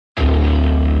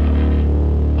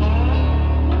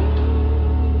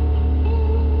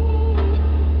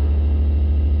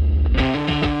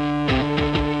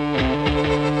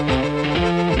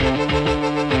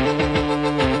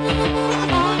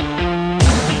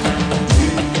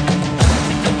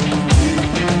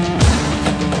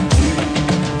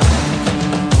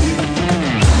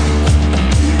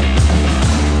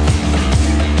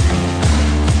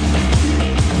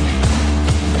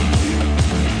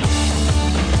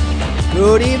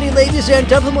Good evening, ladies and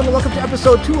gentlemen, and welcome to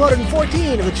episode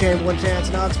 214 of the Chamberlain Chance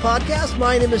and Odds podcast.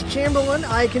 My name is Chamberlain.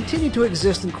 I continue to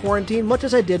exist in quarantine much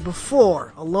as I did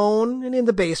before, alone and in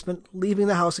the basement, leaving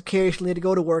the house occasionally to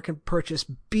go to work and purchase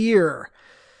beer.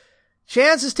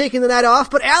 Chance is taking the night off,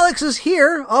 but Alex is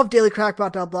here of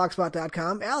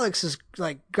dailycrackpot.blogspot.com. Alex has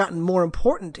gotten more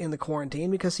important in the quarantine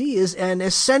because he is an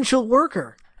essential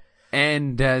worker.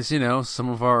 And as you know, some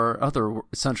of our other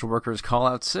essential workers call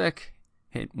out sick.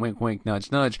 Hint, wink, wink, nudge,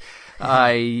 nudge.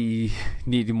 I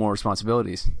need more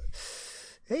responsibilities.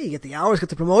 Hey, you get the hours, get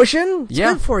the promotion. It's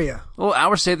good for you. Well,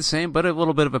 hours stay the same, but a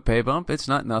little bit of a pay bump. It's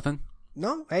not nothing.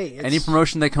 No, hey. Any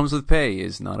promotion that comes with pay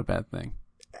is not a bad thing.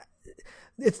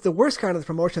 It's the worst kind of the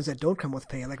promotions that don't come with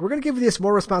pay. Like, we're going to give you this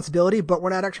more responsibility, but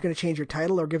we're not actually going to change your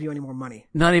title or give you any more money.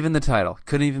 Not even the title.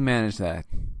 Couldn't even manage that.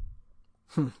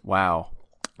 Wow.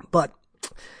 But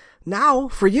now,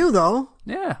 for you, though.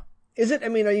 Yeah. Is it? I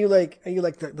mean, are you like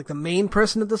the main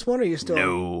person at this one, or are you still?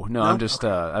 No. I'm just.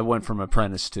 Okay. I went from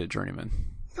apprentice to journeyman.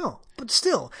 No, but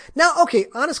still. Now, okay.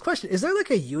 Honest question: is there like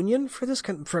a union for this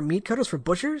for meat cutters, for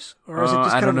butchers, or is it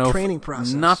just kind of a training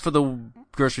process? Not for the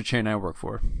grocery chain I work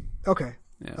for. Okay.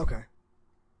 Yeah. Okay.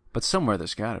 But somewhere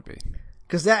there's got to be.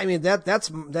 Because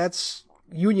that's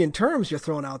union terms you're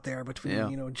throwing out there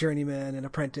between journeyman and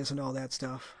apprentice and all that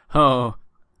stuff. Oh.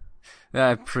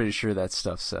 I'm pretty sure that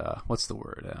stuff's what's the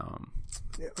word?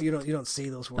 You don't say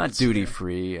those words. Not duty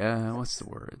free. What's the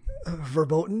word?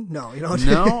 Verboten? No, you don't.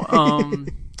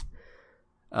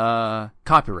 No.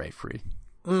 Copyright free.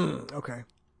 Okay.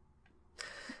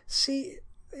 See,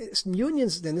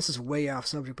 unions. Then this is way off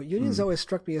subject, but unions always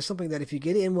struck me as something that if you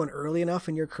get in one early enough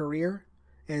in your career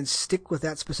and stick with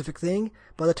that specific thing,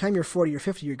 by the time you're 40 or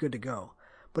 50, you're good to go.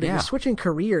 But if you're switching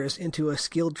careers into a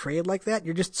skilled trade like that,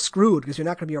 you're just screwed because you're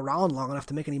not going to be around long enough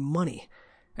to make any money.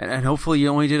 And hopefully you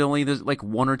only did like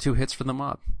one or two hits for the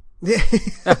mob.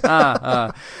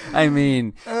 I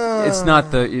mean, it's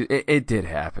not it did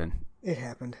happen. It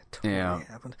happened. Totally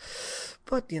happened.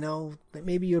 But,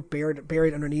 maybe you're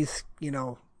buried underneath,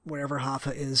 wherever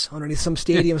Hoffa is, underneath some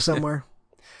stadium somewhere.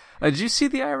 Did you see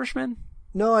The Irishman?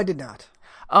 No, I did not.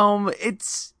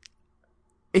 It's,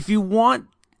 if you want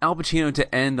Al Pacino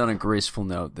to end on a graceful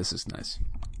note, this is nice.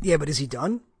 Yeah, but is he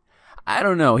done? I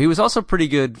don't know. He was also pretty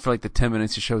good for like the 10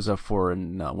 minutes he shows up for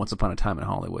in Once Upon a Time in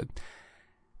Hollywood.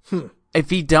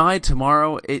 If he died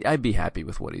tomorrow, I'd be happy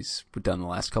with what he's done the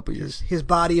last couple of years. His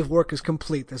body of work is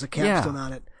complete. There's a capstone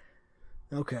on it.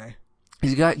 Okay.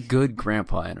 He's got good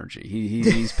grandpa energy.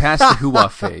 He's past the hoo-wah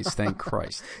phase, thank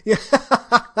Christ. Yeah.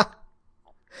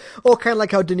 Oh, kind of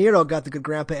like how De Niro got the good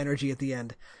grandpa energy at the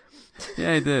end.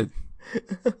 Yeah, he did.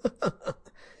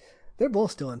 They're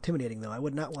both still intimidating, though. I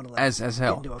would not want to as get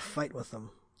hell into a fight with them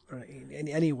in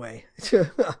any way.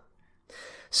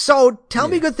 So, tell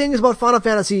me good things about Final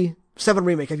Fantasy VII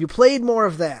Remake. Have you played more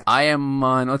of that? I am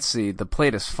on, let's see, The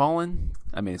Blade Has Fallen.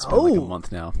 I mean, it's been like a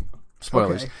month now.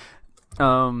 Spoilers.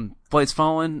 Okay. Blade's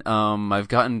Fallen. I've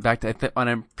gotten back to, and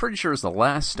I'm pretty sure it's the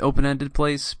last open-ended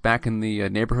place back in the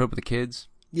neighborhood with the kids.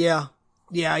 Yeah.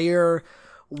 Yeah,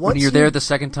 when you're there the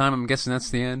second time, I'm guessing that's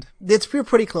the end? It's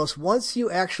pretty close. Once you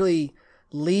actually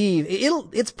leave,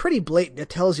 it's pretty blatant. It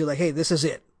tells you, like, hey, this is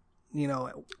it.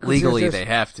 Legally, they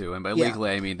have to. And by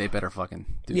legally, I mean they better fucking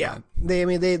do that.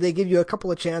 They give you a couple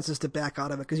of chances to back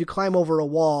out of it because you climb over a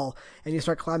wall and you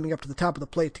start climbing up to the top of the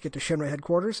plate to get to Shinra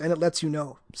headquarters, and it lets you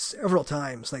know several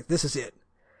times, like, this is it.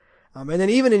 And then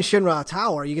even in Shinra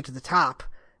Tower, you get to the top,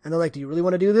 and they're like, do you really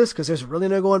want to do this? Because there's really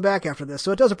no going back after this.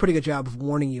 So it does a pretty good job of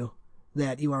warning you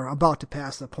that you are about to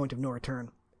pass the point of no return.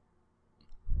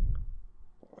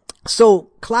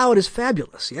 So, Cloud is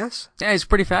fabulous, yes? Yeah, he's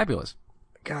pretty fabulous.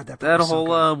 God, that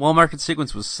whole Wall Market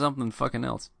sequence was something fucking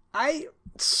else. I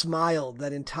smiled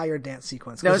that entire dance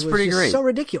sequence. That was pretty great. So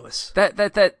ridiculous.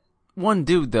 That one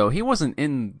dude, though, he wasn't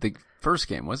in the first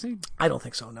game, was he? I don't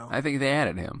think so, no. I think they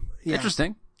added him. Yeah.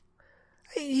 Interesting.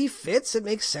 He fits. It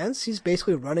makes sense. He's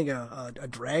basically running a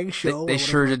drag show. They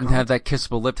sure didn't have that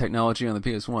kissable lip technology on the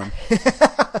PS1.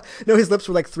 No, his lips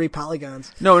were like 3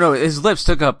 polygons. No, his lips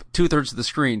took up 2/3 of the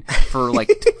screen for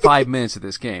like 5 minutes of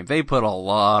this game. They put a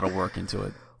lot of work into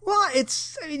it. Well,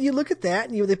 you look at that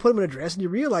and they put him in a dress and you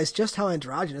realize just how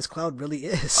androgynous Cloud really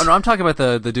is. Oh no, I'm talking about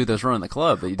the dude that's running the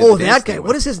club. That guy.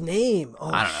 What is his name?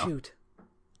 Oh, I don't know. Shoot.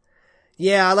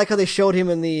 Yeah, I like how they showed him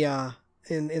in the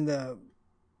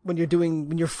when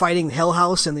you're fighting Hell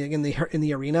House in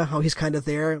the arena, how he's kind of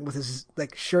there with his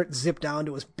like shirt zipped down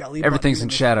to his belly. Everything's in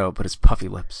shadow, but his puffy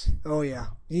lips. Oh yeah.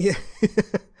 And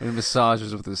he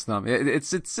massages with his thumb. It's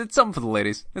something for the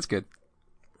ladies. It's good.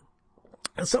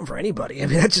 It's something for anybody. I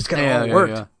mean, that's just kind of all it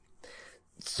worked. Yeah.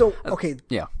 So okay.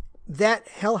 Yeah. that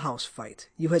Hell House fight,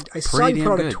 I saw you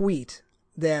put out a tweet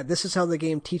that this is how the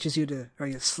game teaches you to, or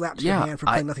you slaps your hand for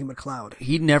playing nothing but Cloud.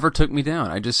 He never took me down.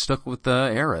 I just stuck with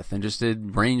Aerith and just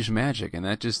did ranged magic, and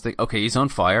that just, okay, he's on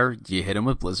fire, you hit him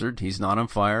with Blizzard, he's not on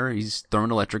fire, he's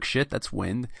throwing electric shit, that's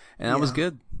wind, and that was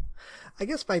good. I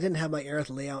guess I didn't have my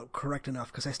Aerith layout correct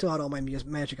enough, because I still had all my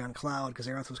magic on Cloud, because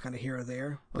Aerith was kind of here or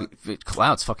there. But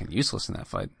Cloud's fucking useless in that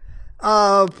fight.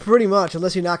 Pretty much,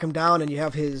 unless you knock him down and you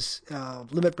have his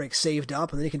limit break saved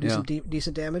up, and then he can do some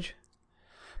decent damage.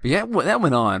 But yeah, that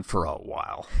went on for a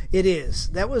while. It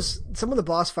is. Some of the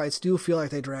boss fights do feel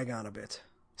like they drag on a bit.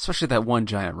 Especially that one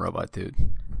giant robot dude.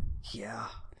 Yeah.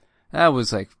 That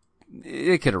was like,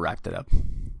 it could have wrapped it up.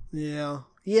 Yeah.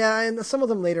 Yeah, and some of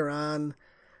them later on.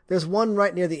 There's one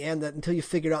right near the end that until you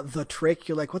figured out the trick,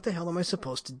 you're like, what the hell am I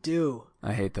supposed to do?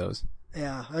 I hate those.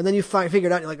 Yeah, and then you figure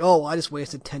it out, you're like, oh, I just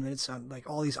wasted 10 minutes on like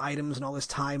all these items and all this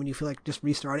time, and you feel like just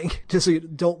restarting, just so you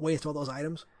don't waste all those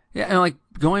items. Yeah, and like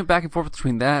going back and forth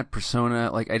between that,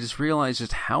 Persona, like I just realized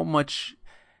just how much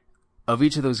of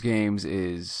each of those games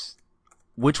is,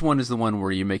 which one is the one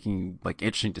where you're making like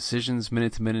interesting decisions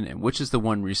minute to minute, and which is the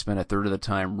one where you spend a third of the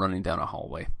time running down a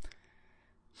hallway.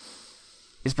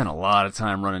 You spend a lot of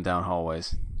time running down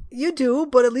hallways. You do,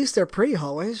 but at least they're pretty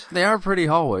hallways. They are pretty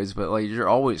hallways, but like you're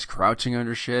always crouching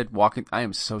under shit, walking. I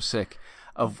am so sick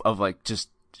of like just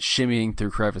shimmying through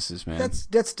crevices, man.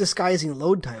 That's disguising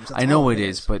load times. That's I know it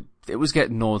is, but it was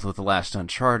getting old with the last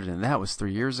Uncharted, and that was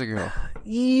 3 years ago.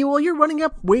 Well, you're running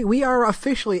up. We are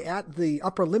officially at the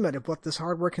upper limit of what this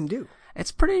hardware can do.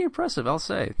 It's pretty impressive, I'll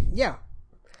say. Yeah.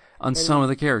 On some of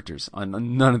the characters, on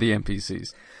none of the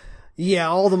NPCs. Yeah,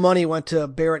 all the money went to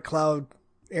Barrett, Cloud,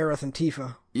 Aerith, and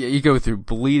Tifa. Yeah, you go through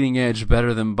Bleeding Edge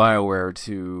better than BioWare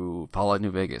to Fallout New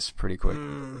Vegas pretty quick.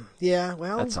 Yeah,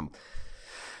 well, that's some.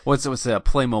 What's that?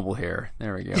 Playmobil hair.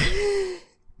 There we go.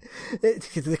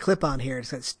 The clip on here,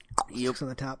 it's got sticks on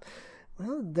the top.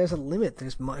 Well, there's a limit.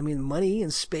 There's money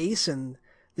and space, and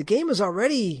the game is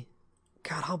already.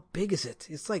 God, how big is it?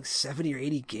 It's like 70 or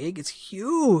 80 gig. It's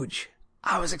huge.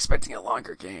 I was expecting a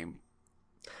longer game.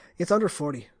 It's under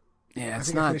 40. Yeah,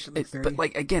 it's not. But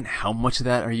like again, how much of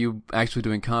that are you actually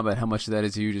doing combat? How much of that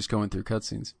is you just going through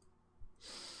cutscenes?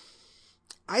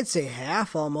 I'd say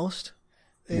half almost.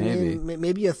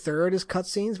 Maybe a third is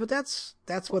cutscenes, but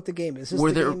that's what the game is.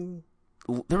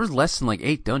 There was less than like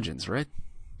 8 dungeons, right?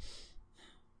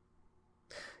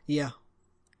 Yeah.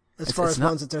 As far as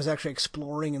ones that there's actually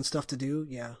exploring and stuff to do,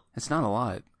 yeah. It's not a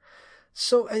lot.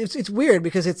 So it's weird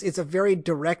because it's a very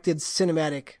directed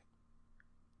cinematic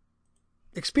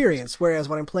experience, whereas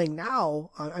what I'm playing now,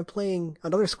 I'm playing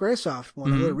another Squaresoft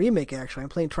one, another remake actually. I'm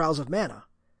playing Trials of Mana.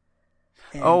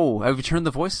 And, have you turned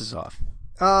the voices off?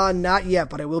 Not yet,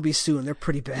 but I will be soon. They're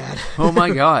pretty bad. Oh my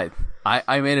god.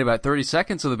 I made about 30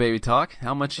 seconds of the baby talk.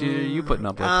 How much are you putting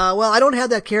up with? Well, I don't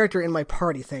have that character in my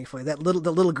party, thankfully. The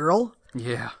little girl?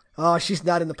 Yeah. Oh, she's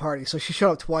not in the party, so she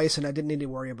showed up twice and I didn't need to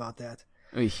worry about that.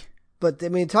 Eesh. But, I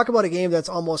mean, talk about a game that's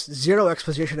almost zero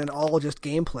exposition and all just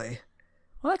gameplay.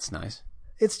 Well, that's nice.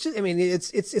 It's just, I mean,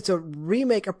 it's a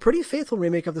remake, a pretty faithful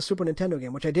remake of the Super Nintendo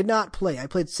game, which I did not play. I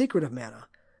played Secret of Mana,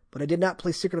 but I did not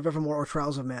play Secret of Evermore or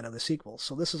Trials of Mana, the sequels.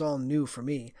 So this is all new for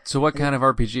me. So what kind of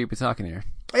RPG are we talking here?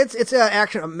 It's a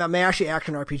mashy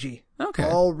action RPG. Okay.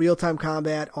 All real-time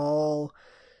combat,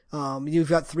 you've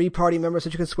got 3 party members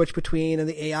that you can switch between, and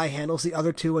the AI handles the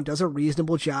other 2 and does a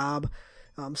reasonable job.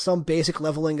 Some basic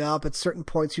leveling up. At certain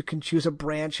points, you can choose a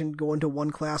branch and go into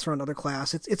one class or another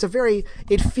class.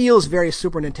 It feels very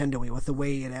Super Nintendo-y with the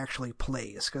way it actually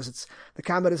plays, because the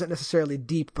combat isn't necessarily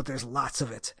deep, but there's lots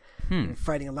of it. You're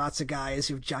fighting lots of guys.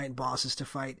 You have giant bosses to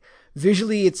fight.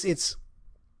 Visually, it's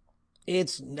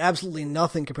absolutely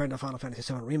nothing compared to Final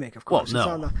Fantasy VII Remake, of course.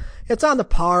 Well, no. It's on the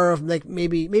par of like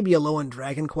maybe a low-end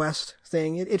Dragon Quest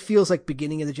thing. It feels like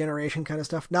beginning of the generation kind of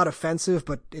stuff. Not offensive,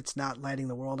 but it's not lighting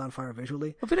the world on fire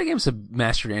visually. Well, video games have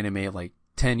mastered anime like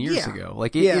 10 years ago.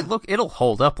 Like it'll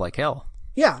hold up like hell.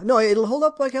 Yeah, no, it'll hold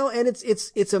up like hell, and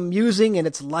it's amusing and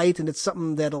it's light and it's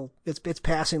something it's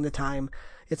passing the time.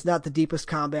 It's not the deepest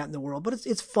combat in the world, but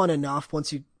it's fun enough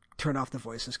once you turn off the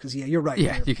voices. Because you're right.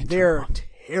 Yeah, they're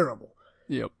terrible.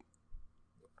 Yep.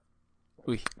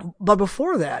 But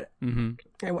before that,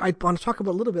 I want to talk a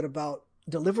little bit about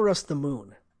Deliver Us the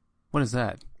Moon. What is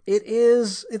that?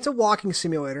 It's a walking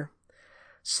simulator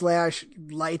 /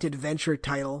 light adventure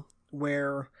title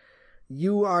where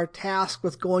you are tasked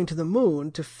with going to the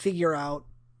moon to figure out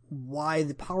why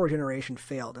the power generation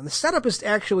failed. And the setup is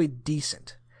actually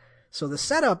decent. So the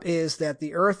setup is that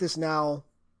the Earth is now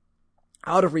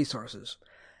out of resources.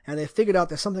 And they figured out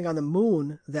there's something on the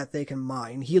moon that they can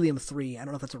mine, helium-3. I don't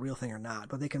know if that's a real thing or not,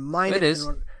 but they can mine it. It is.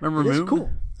 Remember it moon? Is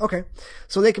cool. Okay.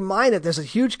 So they can mine it. There's a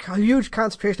huge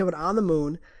concentration of it on the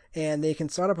moon, and they can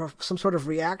start up some sort of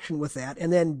reaction with that,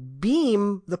 and then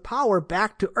beam the power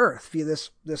back to Earth via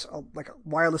this like a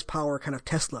wireless power kind of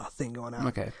Tesla thing going on.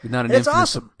 Okay. Not an and it's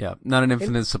awesome. Not an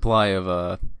infinite supply of,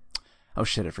 oh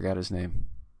shit, I forgot his name.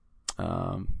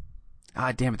 Damn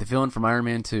it, the villain from Iron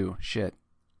Man 2. Shit.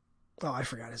 Oh, I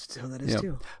forgot who that is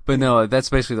too. But no,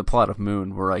 that's basically the plot of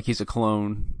Moon, where like he's a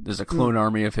clone. There's a clone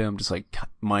army of him, just like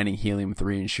mining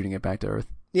helium-3 and shooting it back to Earth.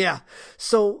 Yeah.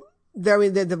 So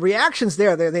the reactions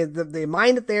there, they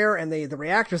mine it there, and the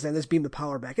reactors then just beam the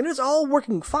power back, and it's all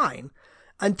working fine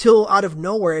until out of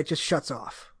nowhere it just shuts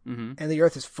off, and the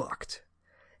Earth is fucked.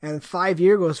 And 5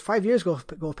 years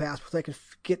go past before they can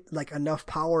get like enough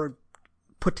power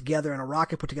put together and a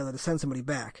rocket put together to send somebody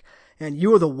back. And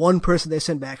you are the one person they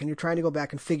send back, and you're trying to go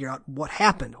back and figure out what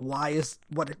happened.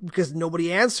 Because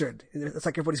nobody answered. It's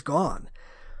like everybody's gone.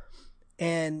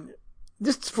 And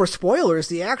just for spoilers,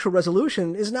 the actual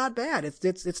resolution is not bad.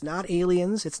 It's not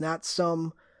aliens. It's not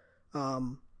some,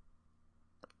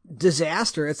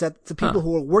 disaster. It's that the people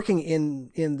who are working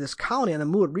in this colony on the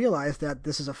moon realized that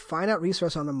this is a finite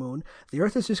resource on the moon. The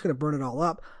Earth is just going to burn it all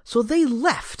up. So they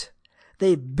left.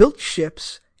 They built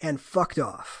ships and fucked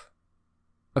off.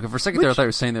 Okay, for a second there, I thought you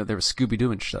were saying that there was Scooby-Doo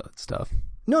and stuff.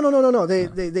 No.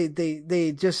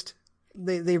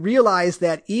 They realized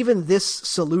that even this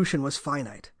solution was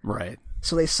finite. Right.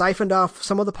 So they siphoned off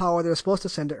some of the power they were supposed to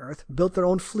send to Earth, built their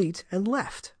own fleet, and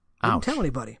left. Didn't tell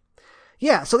anybody.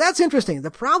 Yeah, so that's interesting.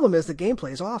 The problem is the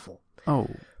gameplay is awful. Oh.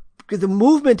 The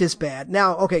movement is bad.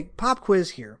 Now, okay, pop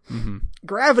quiz here. Mm-hmm.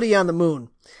 Gravity on the moon,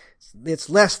 it's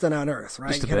less than on Earth,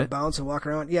 right? Just you kind of bounce and walk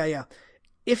around. Yeah.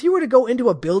 If you were to go into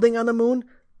a building on the moon,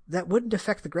 that wouldn't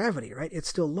affect the gravity, right? It's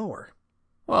still lower.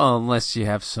 Well, unless you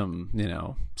have some,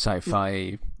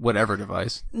 sci-fi whatever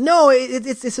device. No,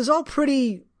 this is all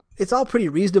pretty. It's all pretty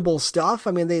reasonable stuff.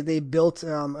 I mean, they built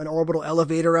an orbital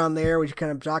elevator on there, which you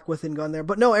kind of dock with and go in there.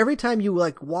 But no, every time you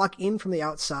like walk in from the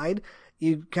outside,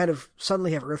 you kind of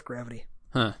suddenly have Earth gravity.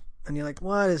 Huh. And you're like,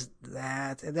 what is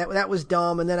that? And that was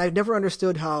dumb. And then I've never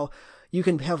understood how you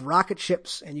can have rocket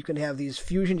ships and you can have these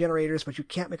fusion generators, but you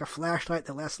can't make a flashlight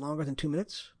that lasts longer than 2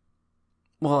 minutes.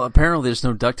 Well, apparently there's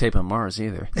no duct tape on Mars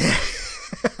either.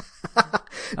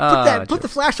 Put the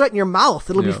flashlight in your mouth.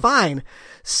 It'll be fine.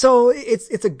 So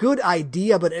it's a good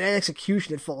idea, but in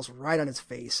execution, it falls right on its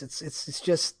face.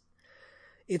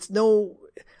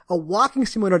 A walking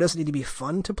simulator doesn't need to be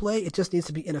fun to play. It just needs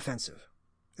to be inoffensive.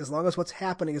 As long as what's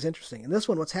happening is interesting. In this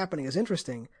one, what's happening is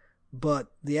interesting,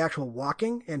 but the actual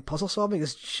walking and puzzle solving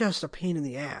is just a pain in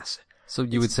the ass. So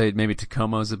you would say maybe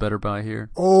Tacoma is a better buy here?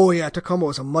 Oh yeah, Tacoma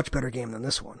is a much better game than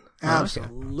this one.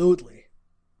 Absolutely. Okay.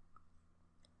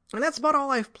 And that's about all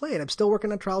I've played. I'm still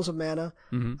working on Trials of Mana.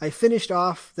 Mm-hmm. I finished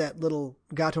off that little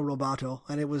Gato Roboto,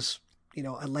 and it was,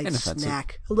 a light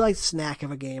snack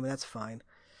of a game, and that's fine.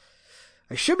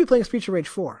 I should be playing Streets of Rage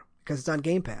 4 because it's on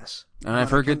Game Pass. And I've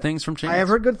heard good things from Chance. I have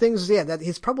heard good things. Yeah, that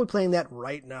he's probably playing that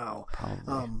right now.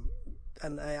 Probably.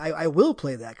 And I will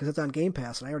play that because it's on Game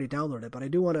Pass, and I already downloaded it. But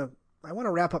I want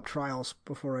to wrap up Trials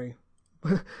before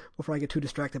I get too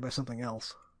distracted by something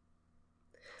else.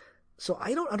 So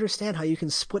I don't understand how you can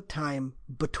split time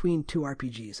between two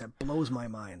RPGs. That blows my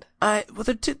mind. Well,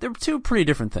 they're two pretty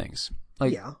different things.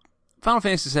 Like, Final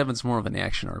Fantasy VII is more of an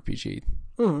action RPG.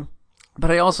 Mm-hmm. But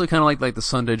I also kind of like the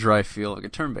Sunday Drive feel, like a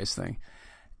turn-based thing.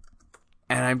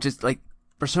 And I'm just like,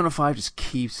 Persona 5 just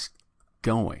keeps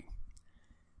going.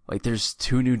 Like, there's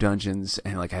 2 new dungeons,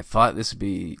 and like I thought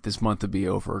this month would be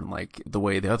over, and like the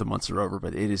way the other months are over,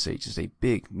 but it is just a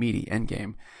big, meaty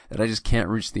endgame that I just can't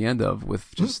reach the end of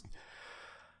with just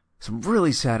some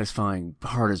really satisfying,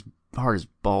 hard as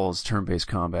balls turn-based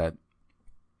combat.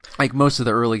 Like most of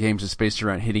the early games are spaced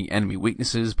around hitting enemy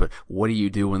weaknesses, but what do you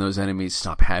do when those enemies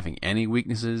stop having any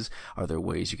weaknesses? Are there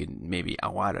ways you can maybe,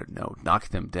 I don't know, knock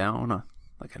them down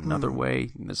like another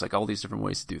way? And there's like all these different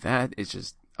ways to do that. It's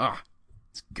just,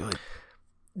 it's good.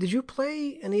 Did you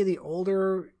play any of the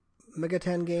older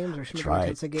Megaten games or Shin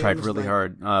Megami Tensei games? Tried really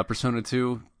hard. Persona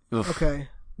 2. Oof. Okay.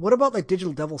 What about like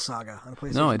Digital Devil Saga on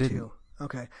PlayStation 2? No, I didn't.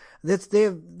 Okay.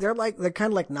 They're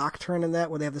kind of like Nocturne in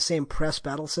that, where they have the same press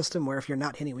battle system where if you're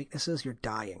not hitting weaknesses, you're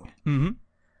dying. Mm-hmm.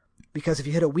 Because if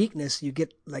you hit a weakness, you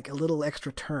get like a little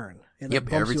extra turn. It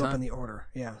bumps every you time. up in the order.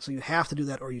 Yeah. So you have to do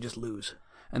that or you just lose.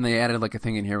 And they added like a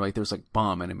thing in here, like there's like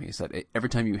bomb enemies that every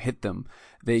time you hit them,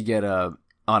 they get a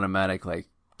automatic like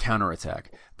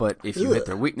counterattack. But if you hit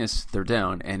their weakness, they're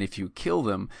down. And if you kill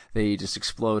them, they just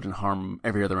explode and harm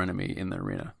every other enemy in the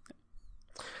arena.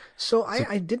 So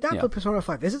I did not play Persona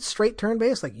 5. Is it straight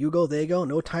turn-based? Like you go, they go,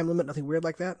 no time limit, nothing weird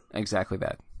like that? Exactly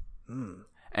that.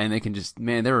 And they can just,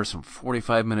 man, there are some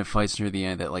 45-minute fights near the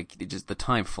end that, like, the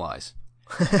time flies.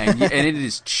 And it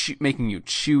is making you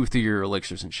chew through your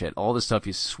elixirs and shit. All the stuff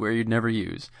you swear you'd never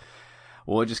use.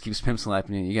 Well, it just keeps pimp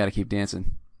slapping you. You gotta keep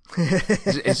dancing.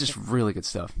 It's just really good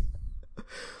stuff.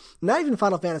 Not even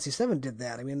Final Fantasy VII did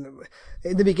that. I mean,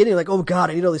 in the beginning, like, oh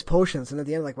god, I need all these potions. And at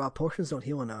the end, like, wow, potions don't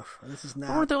heal enough. This is not...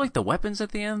 Weren't there, like, the weapons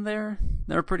at the end there?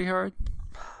 They were pretty hard.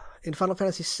 In Final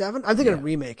Fantasy VII? I'm thinking of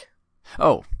Remake.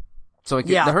 Oh. So, I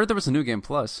heard there was a New Game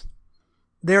Plus.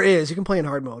 There is. You can play in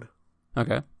hard mode.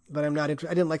 Okay. But I'm not I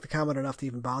didn't like the combat enough to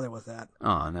even bother with that.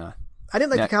 Oh, no. I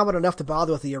didn't like the combat enough to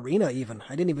bother with the arena, even.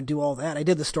 I didn't even do all that. I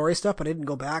did the story stuff, but I didn't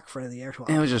go back for any of the actual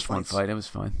It was just fights. one fight. It was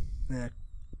fine. Yeah.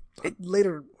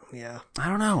 Later... Yeah. I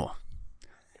don't know.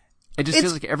 It just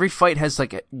feels like every fight has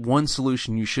like one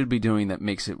solution you should be doing that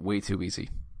makes it way too easy.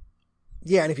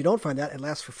 Yeah, and if you don't find that, it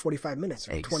lasts for 45 minutes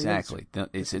or 20 minutes. Exactly.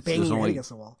 It's banging your head against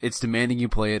the wall. It's demanding you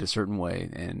play it a certain way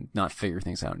and not figure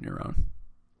things out on your own.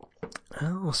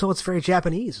 Oh, so it's very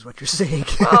Japanese, is what you're saying.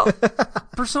 Well,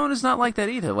 Persona's not like that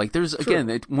either. Like, there's,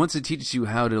 again, once it teaches you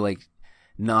how to, like,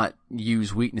 not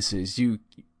use weaknesses, you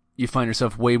find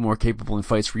yourself way more capable in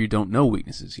fights where you don't know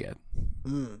weaknesses yet.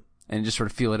 And just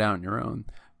sort of feel it out on your own.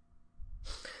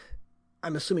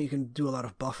 I'm assuming you can do a lot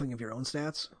of buffing of your own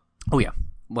stats? Oh, yeah.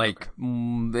 Like,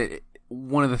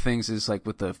 one of the things is, like,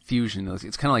 with the fusion,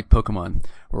 it's kind of like Pokemon,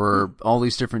 where all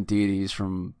these different deities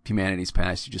from humanity's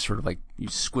past, you just sort of, like, you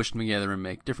squish them together and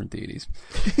make different deities.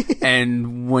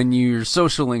 And when your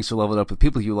social links are leveled up with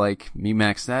people you like, you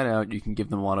max that out, you can give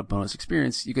them a lot of bonus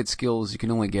experience. You get skills you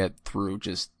can only get through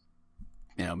just,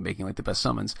 making, like, the best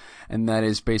summons. And that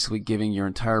is basically giving your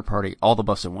entire party all the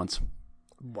buffs at once.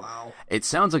 Wow. It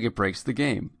sounds like it breaks the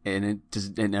game, and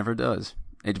it never does.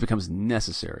 It becomes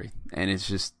necessary, and it's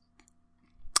just,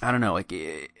 I don't know, like,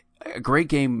 a great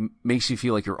game makes you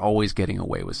feel like you're always getting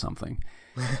away with something,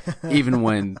 even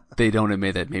when they don't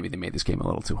admit that maybe they made this game a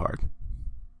little too hard.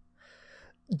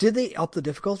 Did they up the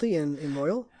difficulty in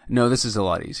Royal? No, this is a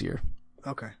lot easier.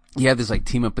 Okay. You have these, like,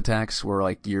 team-up attacks where,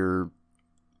 like, your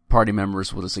party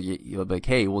members will just, like, you'll be like,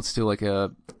 hey, let's do, like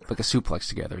a suplex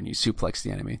together, and you suplex the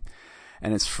enemy.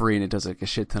 And it's free, and it does, like, a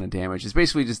shit ton of damage. It's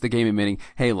basically just the game admitting,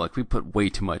 hey, look, we put way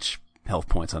too much health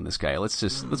points on this guy. Let's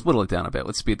whittle it down a bit.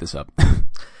 Let's speed this up.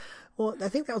 Well, I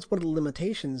think that was one of the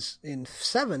limitations in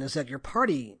 7 is that your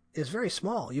party is very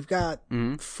small. You've got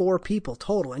 4 people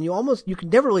total, and you can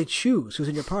never really choose who's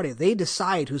in your party. They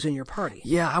decide who's in your party.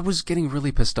 Yeah, I was getting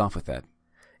really pissed off with that.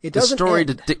 The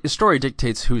story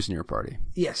dictates who's in your party.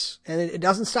 Yes, and it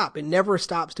doesn't stop. It never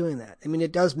stops doing that. I mean,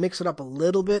 it does mix it up a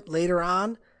little bit later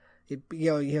on.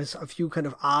 He has a few kind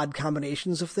of odd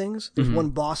combinations of things. There's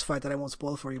one boss fight that I won't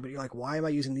spoil for you, but you're like, why am I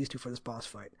using these two for this boss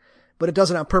fight? But it does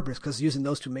it on purpose because using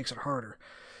those two makes it harder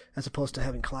as opposed to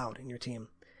having Cloud in your team.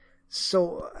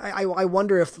 So I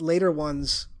wonder if later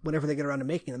ones, whenever they get around to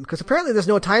making them, because apparently there's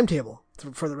no timetable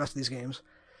for the rest of these games.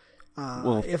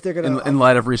 Well, if they're going to, in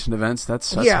light of recent events,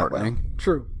 that's heartening. Well,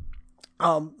 true.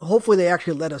 Hopefully they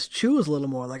actually let us choose a little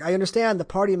more. Like, I understand the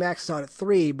party maxes out at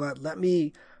 3, but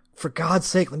for God's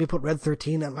sake, let me put Red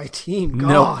 13 on my team.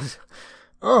 God.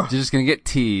 No. You're just going to get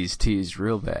teased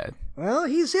real bad. Well,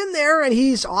 he's in there, and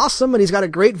he's awesome, and he's got a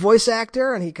great voice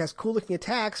actor, and he has cool-looking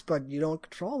attacks, but you don't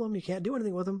control him. You can't do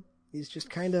anything with him. He's just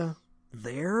kind of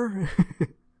there.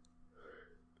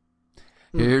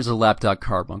 Here's a lapdog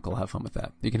carbuncle. Have fun with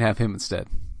that. You can have him instead.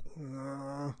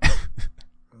 No.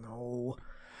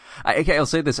 I'll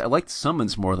say this. I like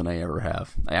summons more than I ever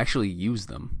have. I actually use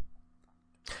them.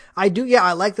 I do, yeah.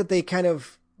 I like that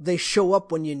they show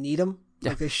up when you need them.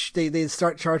 Yeah. Like they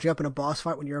start charging up in a boss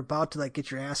fight when you're about to, like,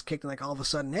 get your ass kicked, and, like, all of a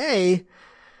sudden, hey,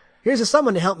 here's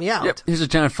someone to help me out. Yep. Here's a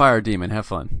giant fire demon. Have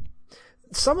fun.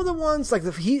 Some of the ones, like,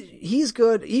 he's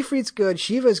good, Ifrit's good,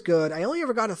 Shiva's good. I only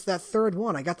ever got that third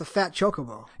one. I got the fat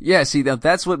chocobo. Yeah, see,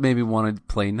 that's what made me want to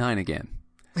play 9 again.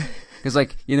 Because,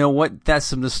 like, you know what? That's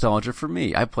some nostalgia for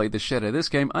me. I played the shit out of this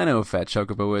game. I know what fat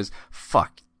chocobo is.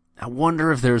 Fuck. I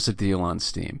wonder if there's a deal on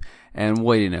Steam. And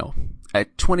what do you know?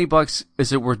 At $20,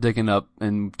 is it worth digging up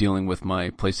and dealing with my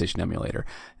PlayStation emulator?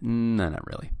 No, not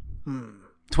really.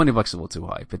 $20 is a little too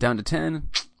high. But down to 10...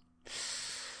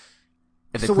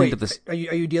 So wait, are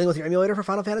you dealing with your emulator for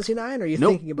Final Fantasy IX, or are you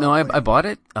thinking about... No, I bought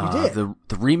it. You did?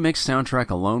 The remix soundtrack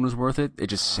alone was worth it. It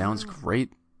just sounds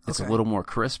great. It's a little more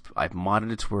crisp. I've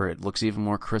modded it to where it looks even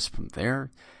more crisp from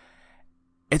there.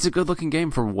 It's a good-looking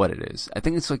game for what it is. I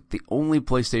think it's like the only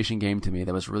PlayStation game to me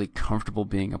that was really comfortable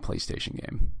being a PlayStation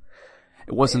game.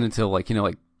 It wasn't until it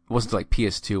wasn't until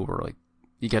PS2 where, like,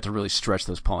 you got to really stretch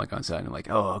those polygons out and you're like,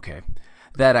 oh, okay.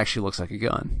 that actually looks like a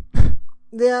gun.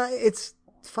 Yeah, it's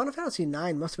Final Fantasy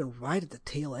IX must have been right at the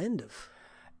tail end of.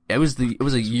 It was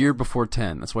a year before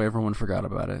 10. That's why everyone forgot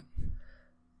about it.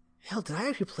 Hell, did I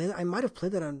actually play that? I might have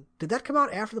played that on. Did that come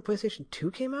out after the PlayStation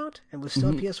 2 came out and was still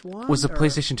on PS1? Was the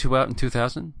PlayStation 2 out in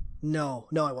 2000? No,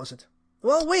 it wasn't.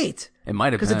 Well, wait. It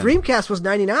might have been. Because the Dreamcast was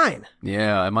 99.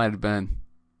 Yeah, it might have been.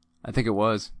 I think it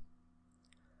was.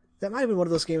 That might have been one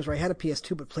of those games where I had a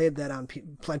PS2 but played that on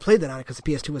it because the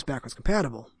PS2 was backwards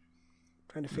compatible.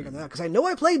 I'm trying to figure that out because I know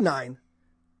I played 9.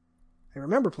 I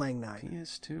remember playing 9.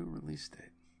 PS2 release date.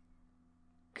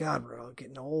 God, we're all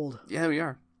getting old. Yeah, we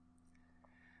are.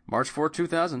 March 4,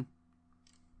 2000.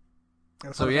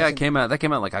 So yeah, it came out. That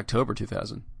came out like October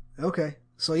 2000. Okay,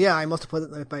 so yeah, I must have played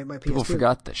it by my PS2. People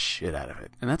forgot the shit out of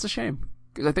it, and that's a shame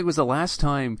because I think it was the last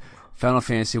time Final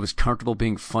Fantasy was comfortable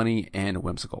being funny and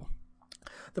whimsical.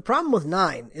 The problem with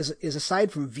 9 is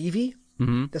aside from Vivi,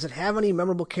 does it have any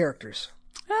memorable characters?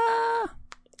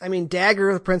 I mean,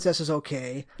 Dagger, the princess, is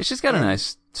okay. It's just got a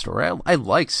nice story. I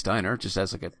like Steiner just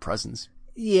as like a presence.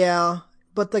 Yeah,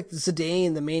 but like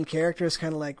Zidane, the main character, is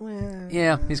kind of like,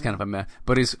 yeah, he's kind of a meh.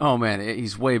 But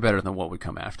he's way better than what would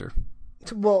come after.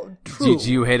 Well, true.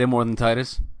 Do you hate him more than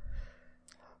Titus?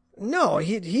 No,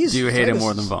 he's. Do you hate him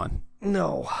more than Vaughn?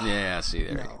 No. Yeah, see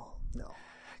there. No.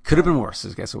 Could have been worse, I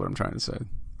guess is what I'm trying to say.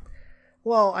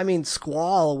 Well, I mean,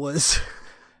 Squall was.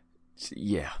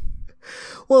 Yeah.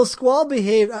 Well, Squall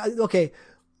behaved. Okay.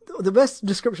 The best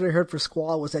description I heard for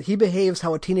Squall was that he behaves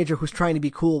how a teenager who's trying to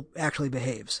be cool actually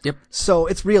behaves. Yep. So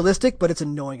it's realistic, but it's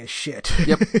annoying as shit.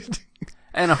 Yep.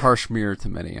 And a harsh mirror to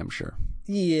many, I'm sure.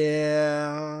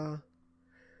 Yeah.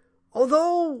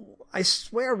 Although, I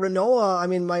swear, Renoa, I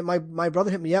mean, my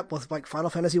brother hit me up with like Final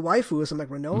Fantasy waifus. I'm like,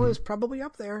 Renoa is probably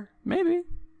up there. Maybe.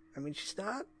 I mean, she's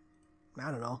not.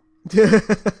 I don't know.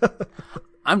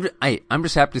 I'm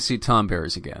just happy to see Tom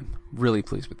Berries again. Really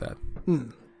pleased with that.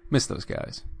 Miss those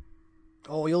guys.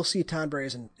 Oh, you'll see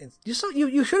Tonberries and you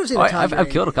should have seen a Tonberry. I've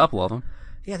killed a couple of them.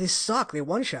 Yeah, they suck. They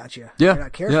one-shot you. Yeah, They're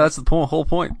not careful. Yeah, that's the whole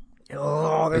point.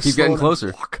 Oh, they keep getting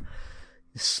closer.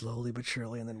 Slowly but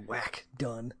surely, and then whack,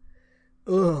 done.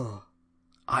 Ugh.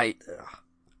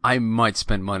 I might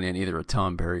spend money on either a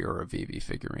Tom Berry or a Vivi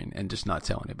figurine and just not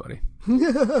tell anybody.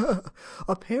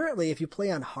 Apparently, if you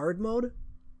play on hard mode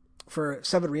for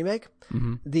 7 Remake,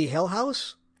 the Hell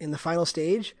House in the final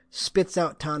stage spits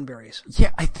out Tonberries.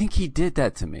 Yeah, I think he did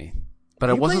that to me, but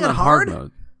it wasn't on hard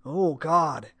mode. Oh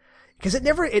God, because it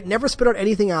never spit out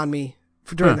anything on me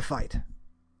during the fight.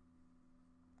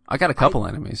 I got a couple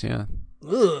enemies, yeah.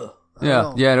 Ugh.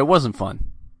 Yeah, and it wasn't fun.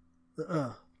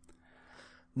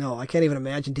 No, I can't even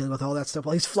imagine dealing with all that stuff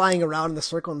while he's flying around in the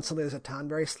circle and suddenly there's a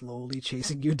Tonberry slowly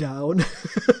chasing you down.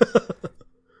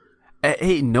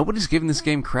 Hey, nobody's giving this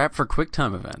game crap for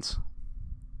QuickTime events.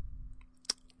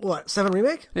 What, 7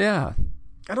 Remake? Yeah.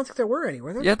 I don't think there were any,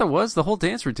 were there? Yeah, there was. The whole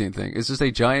dance routine thing. It's just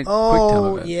a giant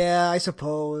QuickTime event. Oh, yeah, I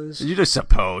suppose. You just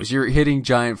suppose. You're hitting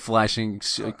giant flashing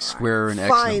square and X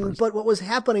numbers. Fine, but what was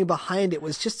happening behind it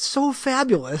was just so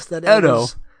fabulous that I know.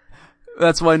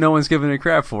 That's why no one's giving it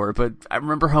crap for it, but I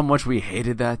remember how much we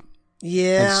hated that.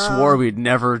 Yeah. And swore we'd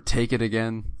never take it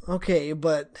again. Okay,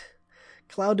 but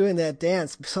Cloud doing that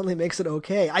dance suddenly makes it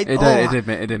okay. It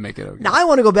did make it okay. Now I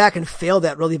want to go back and fail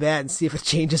that really bad and see if it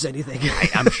changes anything.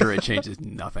 I'm sure it changes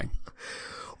nothing.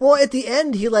 Well, at the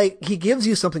end, he gives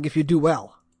you something if you do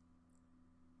well.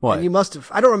 What? And you must have.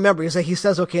 I don't remember. He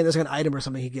says okay, and there's like an item or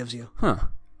something he gives you. Huh.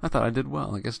 I thought I did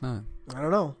well. I guess not. I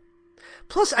don't know.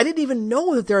 Plus, I didn't even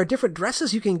know that there are different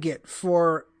dresses you can get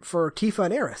for Tifa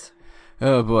and Aerith.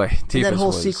 Oh boy, Tifa's that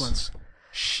whole sequence.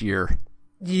 Sheer.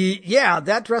 Yeah,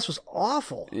 that dress was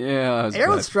awful. Yeah,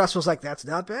 Aerith's dress was like, that's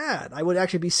not bad. I would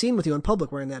actually be seen with you in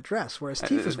public wearing that dress, whereas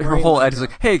Tifa's wearing... Her whole attitude is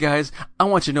like, hey guys, I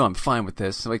want you to know I'm fine with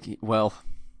this. Like, well,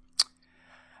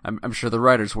 I'm sure the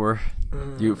writers were.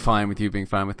 You fine with you being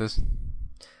fine with this?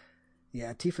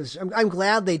 Yeah, Tifa's... I'm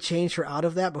glad they changed her out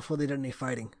of that before they did any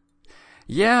fighting.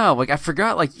 Yeah, like I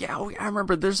forgot, I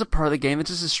remember there's a part of the game that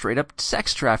just is straight up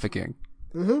sex trafficking.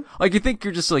 Mm-hmm. Like you think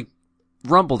you're just like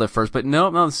rumbled at first, but no,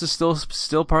 this is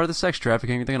still part of the sex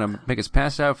trafficking. You're gonna make us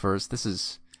pass out first. This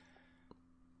is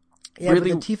really but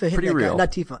then Tifa hit that real. guy,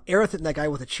 not Tifa. Aerith hitting that guy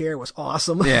with a chair was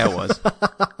awesome. Yeah, it was.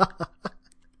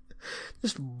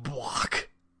 Just block.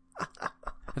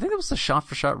 I think that was the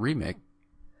shot-for-shot remake,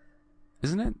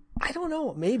 isn't it? I don't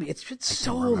know. Maybe it's been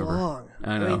so long.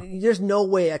 I know. mean, there's no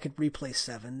way I could replay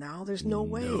 7 now. There's no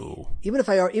way. Even if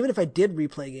I did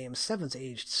replay games, 7's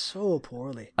aged so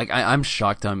poorly. Like I'm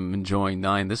shocked I'm enjoying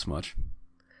 9 this much.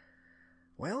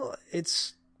 Well,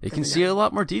 you can see a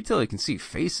lot more detail. You can see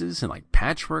faces and like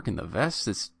patchwork in the vest.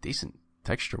 It's decent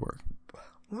texture work.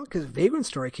 Well, because Vagrant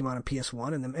Story came out on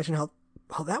PS1, and imagine how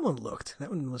that one looked. That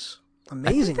one was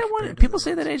amazing. I think that one, people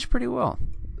say that aged pretty well.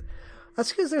 That's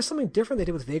because there's something different they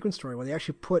did with Vagrant Story, where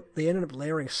they ended up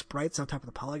layering sprites on top of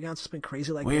the polygons. It's been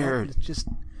crazy like Weird. that. It's just,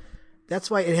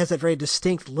 that's why it has that very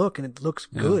distinct look, and it looks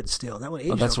good still. That one aged.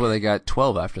 Well, that's why they got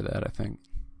 12 after that, I think.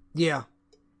 Yeah.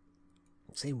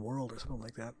 Same world or something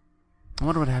like that. I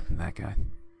wonder what happened to that guy.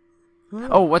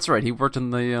 Oh, that's right. He worked in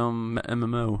the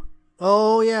MMO.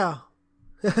 Oh yeah,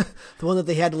 the one that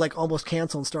they had to like almost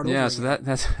cancel and start over. Yeah, so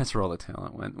that's where all the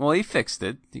talent went. Well, he fixed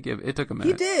it. It took a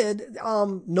minute. He did.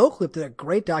 NoClip did a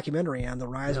great documentary on the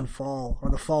rise and fall, or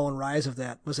the fall and rise of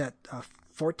that. Was that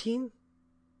 14?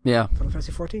 Yeah. Final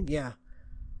Fantasy 14? Yeah.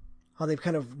 How they've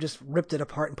kind of just ripped it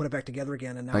apart and put it back together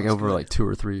again, and now like it's over good. like 2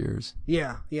 or 3 years.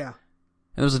 Yeah, yeah.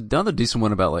 And there's another decent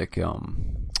one about like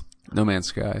No Man's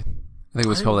Sky. I think it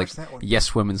was called like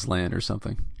Yes Women's Land or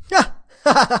something. Yeah.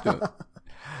 I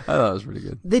thought it was pretty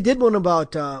good. They did one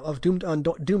about of Doom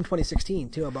 2016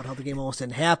 too, about how the game almost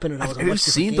didn't happen. And Have you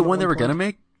seen the one they were gonna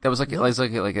make? That was like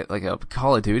like a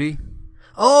Call of Duty.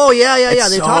 Oh yeah.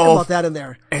 They talk about that in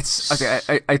there. It's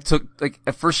okay. I took like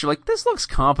at first you're like, this looks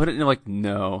competent, and you're like,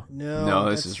 no,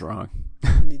 this is wrong.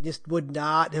 It just would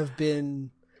not have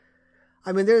been.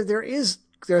 I mean, there's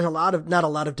not a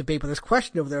lot of debate, but there's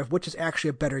question over there of which is actually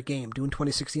a better game, Doom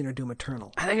 2016 or Doom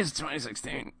Eternal. I think it's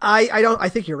 2016. I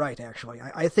think you're right, actually.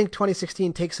 I think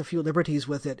 2016 takes a few liberties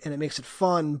with it, and it makes it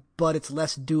fun, but it's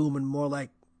less Doom and more like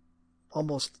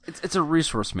almost. It's a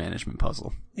resource management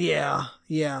puzzle. Yeah.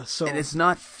 So. And it's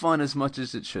not fun as much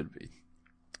as it should be.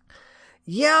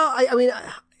 Yeah, I mean,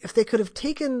 if they could have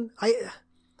taken,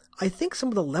 I think some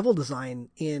of the level design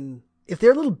if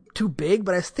they're a little too big,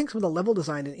 but I think some of the level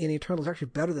design in Eternal is actually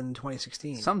better than in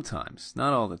 2016. Sometimes,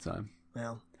 not all the time.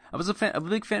 Well, I was a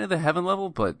big fan of the Heaven level,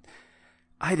 but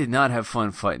I did not have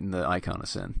fun fighting the Icon of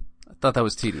Sin. I thought that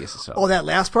was tedious as hell. Oh, that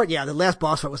last part? Yeah, the last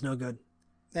boss fight was no good.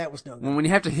 That was no good. When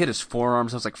you have to hit his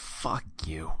forearms, I was like, fuck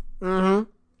you. Mm-hmm. And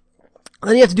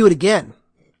then you have to do it again.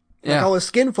 Yeah. Like all his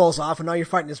skin falls off, and now you're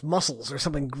fighting his muscles or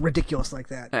something ridiculous like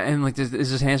that. And like,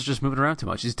 his hands are just moving around too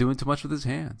much. He's doing too much with his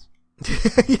hands.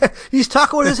 Yeah, he's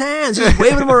talking with his hands. He's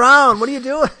waving them around. What are you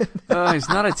doing? He's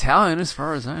not Italian as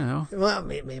far as I know. Well,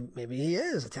 maybe he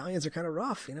is. Italians are kind of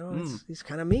rough, you know. He's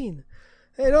kind of mean.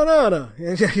 Hey, no.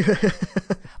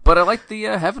 But I like the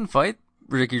Heaven fight.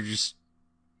 Where you're just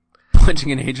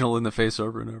punching an angel in the face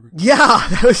over and over. Yeah,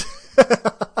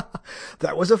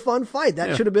 that was a fun fight.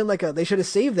 That should have been they should have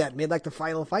saved that and made like the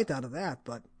final fight out of that.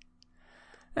 But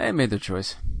they made their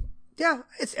choice. Yeah,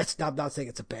 it's not saying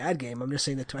it's a bad game. I'm just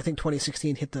saying that I think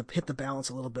 2016 hit the balance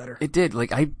a little better. It did.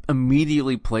 Like, I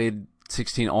immediately played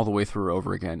 16 all the way through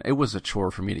over again. It was a chore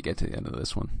for me to get to the end of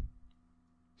this one.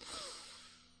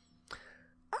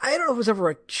 I don't know if it was ever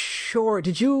a chore.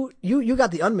 Did you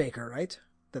got the Unmaker, right?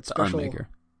 That special. The Unmaker.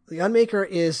 The Unmaker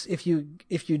is if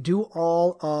you do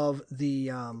all of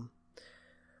the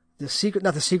secret,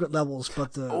 not the secret levels,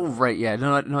 but the. Oh right, yeah.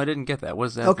 No, I didn't get that. What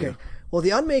does that Okay. do? Well,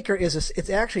 the Unmaker it's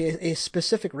actually a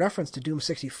specific reference to Doom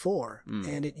 64,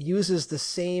 and it uses the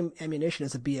same ammunition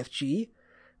as the BFG,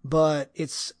 but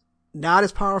it's not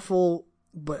as powerful,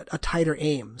 but a tighter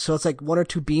aim. So it's like one or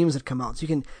two beams that come out, so you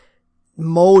can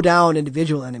mow down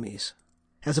individual enemies,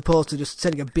 as opposed to just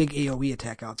sending a big AOE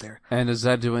attack out there. And does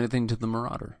that do anything to the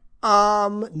Marauder?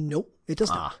 Nope, it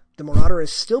does not. The Marauder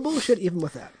is still bullshit even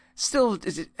with that. Still,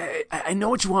 I know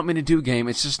what you want me to do, game.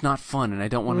 It's just not fun, and I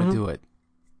don't want to do it.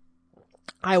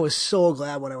 I was so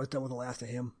glad when I was done with the last of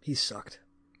him. He sucked.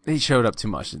 He showed up too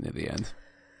much in the end.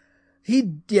 He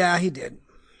did.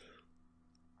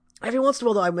 Every once in a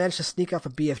while, though, I managed to sneak off a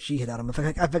BFG hit at him. If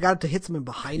I got to hit someone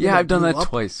behind him. Yeah, I've done that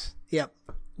twice. Yep.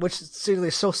 Which seriously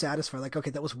is so satisfying. Like,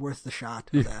 okay, that was worth the shot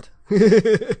of that.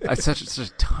 It's such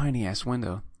a tiny ass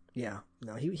window. Yeah.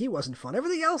 No, he wasn't fun.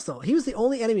 Everything else, though, he was the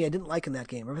only enemy I didn't like in that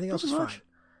game. Everything else was fine.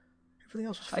 Everything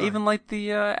else was fine. I even liked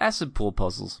the acid pool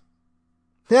puzzles.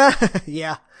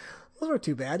 Yeah. Those weren't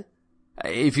too bad.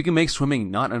 If you can make swimming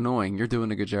not annoying, you're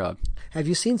doing a good job. Have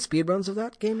you seen speedruns of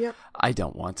that game yet? I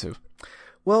don't want to.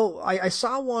 Well, I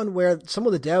saw one where some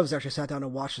of the devs actually sat down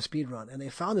and watched the speedrun, and they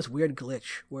found this weird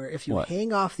glitch where if you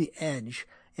hang off the edge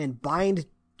and bind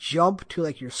jump to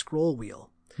like your scroll wheel,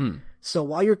 so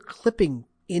while you're clipping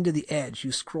into the edge,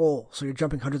 you scroll, so you're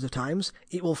jumping hundreds of times,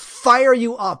 it will fire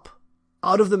you up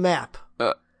out of the map,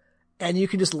 and you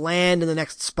can just land in the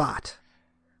next spot.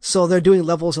 So they're doing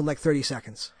levels in like 30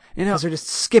 seconds. Because they're just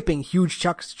skipping huge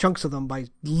chunks of them by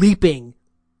leaping,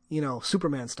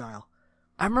 Superman style.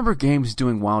 I remember games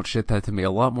doing wild shit that to me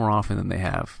a lot more often than they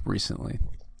have recently.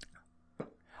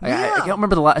 Yeah. I can't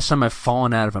remember the last time I've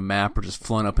fallen out of a map or just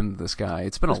flown up into the sky.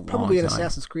 It's been a long time. Probably an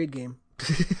Assassin's Creed game.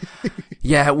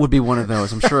 Yeah, it would be one of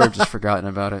those. I'm sure I've just forgotten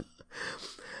about it.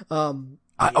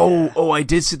 I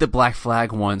did see the Black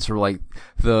Flag ones where like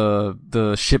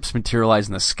the ships materialize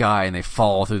in the sky and they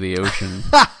fall through the ocean.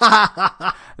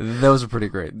 Those are pretty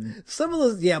great. Some of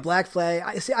those, Black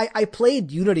Flag. I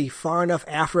played Unity far enough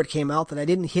after it came out that I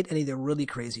didn't hit any of the really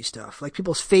crazy stuff. Like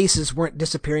people's faces weren't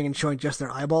disappearing and showing just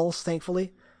their eyeballs,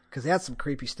 thankfully, because that's some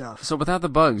creepy stuff. So without the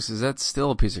bugs, is that still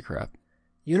a piece of crap?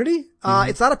 Unity?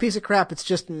 It's not a piece of crap. It's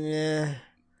just,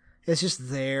 it's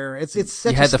just there. It's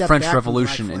such you had a the step French back from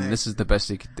Revolution, Black Flag. and this is the best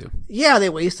you could do. Yeah, they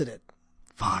wasted it.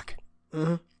 Fuck.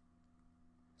 Mm-hmm.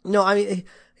 No, I mean,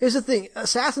 here's the thing.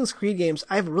 Assassin's Creed games,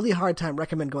 I have a really hard time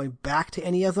recommending going back to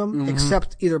any of them,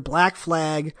 except either Black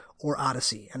Flag or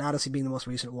Odyssey, and Odyssey being the most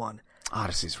recent one.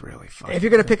 Odyssey's really fun. If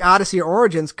you're going to pick Odyssey or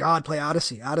Origins, God, play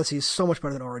Odyssey. Odyssey is so much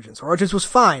better than Origins. Origins was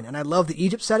fine, and I love the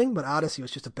Egypt setting, but Odyssey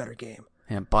was just a better game.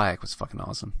 Yeah, Bayek was fucking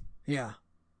awesome. Yeah.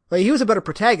 Well, he was a better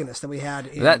protagonist than we had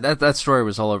in... That story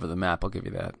was all over the map, I'll give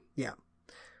you that. Yeah.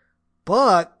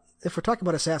 But, if we're talking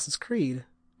about Assassin's Creed,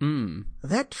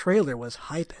 that trailer was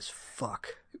hype as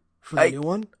fuck for the new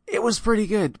one. It was pretty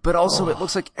good, but also it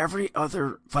looks like every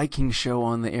other Viking show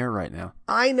on the air right now.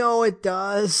 I know it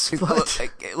does, but...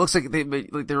 It looks like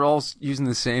they're all using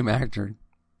the same actor.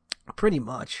 Pretty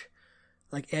much.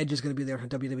 Like, Edge is going to be there from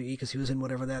WWE because he was in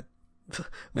whatever that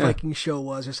Viking show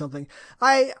was or something.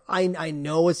 I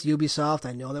know it's Ubisoft.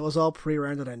 I know that was all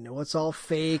pre-rendered. I know it's all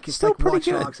fake. It's still like pretty Watch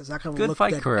good. Dogs. It's not going to Good look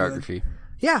fight that choreography. good.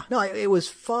 Yeah, no, it was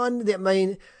fun. I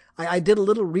mean, I did a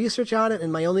little research on it,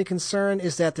 and my only concern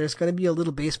is that there's going to be a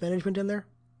little base management in there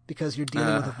because you're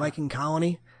dealing with a Viking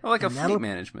colony. Or like a fleet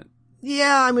management.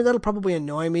 Yeah, I mean, that'll probably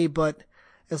annoy me, but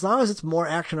as long as it's more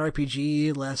action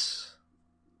RPG, less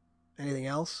anything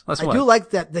else. I do like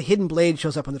that the hidden blade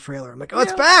shows up in the trailer. I'm like,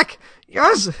 it's back!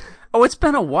 Yes! Oh, it's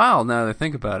been a while now that I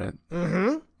think about it.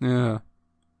 Mm-hmm. Yeah.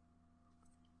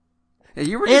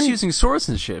 You were just using swords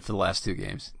and shit for the last two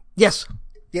games. Yes.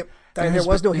 Yep. There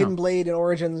was no hidden blade in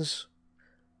Origins,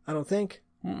 I don't think.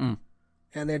 Mm-mm.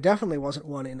 And there definitely wasn't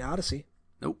one in Odyssey.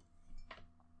 Nope.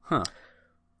 Huh.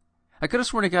 I could have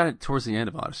sworn I got it towards the end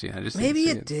of Odyssey. I just Maybe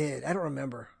didn't see it did. I don't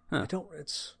remember. Huh.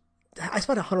 I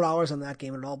spent $100 on that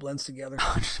game and it all blends together.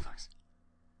 $100.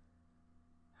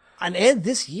 And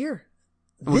this year.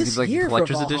 Was it like the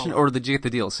collector's edition, or did you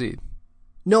get the DLC?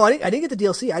 No, I didn't get the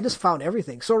DLC. I just found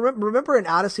everything. So remember in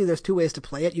Odyssey, there's two ways to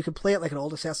play it. You can play it like an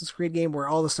old Assassin's Creed game where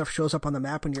all the stuff shows up on the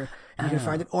map and you can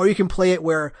find it. Or you can play it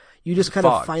where you just kind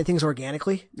of find things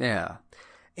organically. Yeah.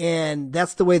 And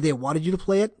that's the way they wanted you to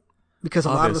play it, because a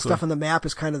lot of the stuff on the map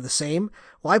is kind of the same.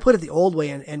 Well, I put it the old way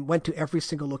and went to every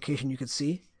single location you could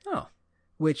see. Oh.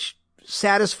 Which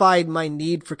satisfied my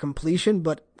need for completion,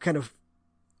 but kind of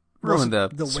ruined the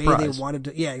way they wanted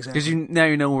to. Yeah, exactly. Because now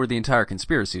you know where the entire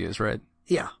conspiracy is, right?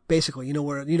 Yeah, basically, you know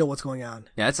what's going on.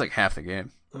 Yeah, it's like half the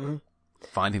game. Mm-hmm.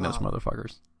 Finding those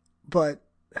motherfuckers. But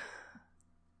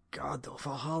God, though,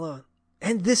 Valhalla,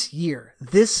 and this year,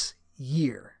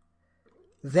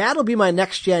 that'll be my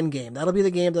next gen game. That'll be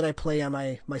the game that I play on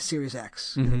my Series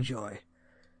X and enjoy.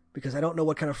 Because I don't know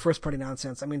what kind of first party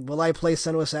nonsense. I mean, will I play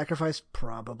Senua's Sacrifice?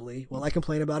 Probably. Will I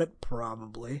complain about it?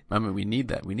 Probably. I mean, we need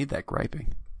that. We need that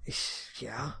griping.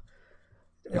 Yeah.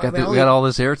 We got all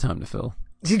this airtime to fill.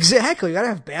 Exactly. You gotta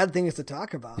have bad things to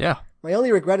talk about. Yeah. My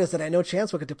only regret is that I know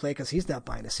Chance will get to play because he's not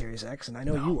buying a Series X, and I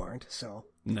know you aren't, so.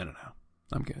 No.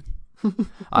 I'm good.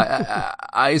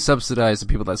 I subsidize the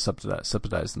people that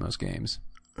subsidize the most games.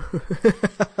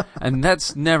 And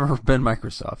that's never been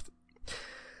Microsoft.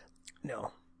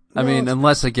 No. I mean,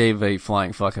 unless I gave a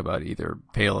flying fuck about either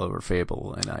Halo or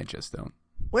Fable, and I just don't.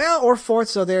 Well, or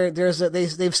Forza.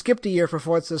 They've skipped a year for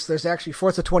Forza. There's actually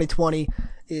Forza 2020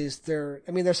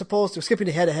 they're skipping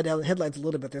ahead of headlines a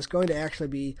little bit. There's going to actually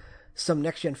be some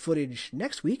next gen footage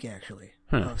next week, actually,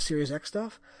 of Series X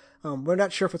stuff. We're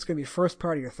not sure if it's going to be first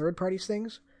party or third party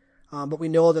things. But we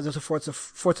know that there's a Forza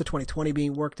 2020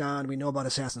 being worked on. We know about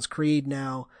Assassin's Creed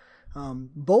now.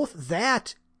 Both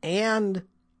that and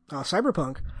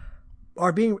Cyberpunk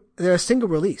they're a single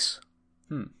release.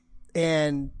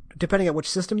 And depending on which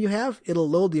system you have, it'll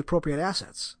load the appropriate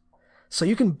assets. So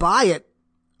you can buy it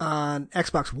on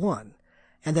Xbox One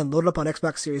and then load it up on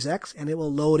Xbox Series X, and it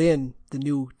will load in the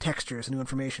new textures and new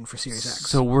information for Series X.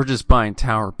 So we're just buying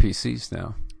tower PCs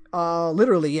now.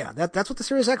 Literally, yeah. That's what the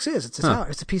Series X is. It's a tower.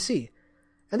 It's a PC.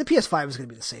 And the PS5 is going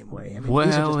to be the same way. I mean,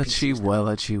 wellichy.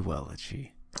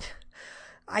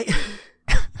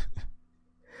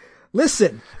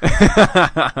 Listen.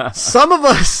 Some of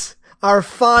us are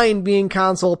fine being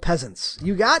console peasants.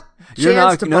 You got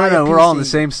chance to buy a PC. We're all on the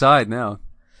same side now.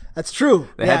 That's true.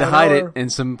 They had to hide it in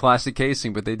some plastic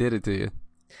casing, but they did it to you.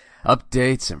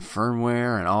 updates and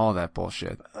firmware and all that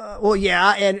bullshit. Well,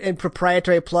 yeah, and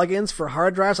proprietary plugins for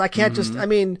hard drives. I can't just, I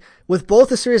mean, with both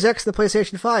the Series X and the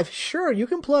PlayStation 5, sure, you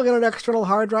can plug in an external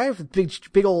hard drive,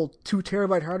 big old 2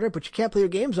 terabyte hard drive, but you can't play your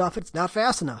games off it. It's not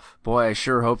fast enough. Boy, I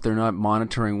sure hope they're not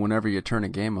monitoring whenever you turn a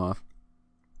game off.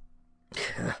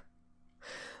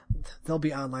 They'll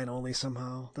be online only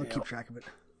somehow. They'll keep track of it.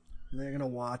 They're going to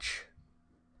watch.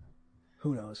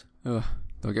 Who knows? Ugh,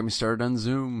 don't get me started on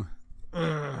Zoom.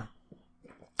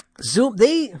 Zoom,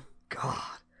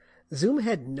 Zoom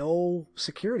had no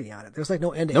security on it. There's like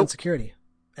no end-to-end security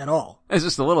at all. It's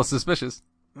just a little suspicious.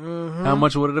 Mm-hmm. How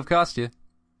much would it have cost you?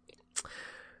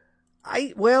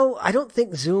 I don't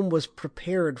think Zoom was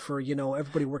prepared for,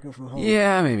 everybody working from home.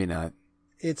 Yeah, maybe not.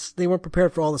 They weren't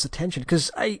prepared for all this attention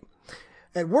because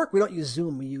at work we don't use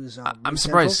Zoom. We use. I'm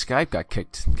surprised Skype got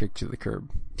kicked to the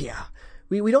curb. Yeah,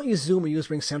 we don't use Zoom. We use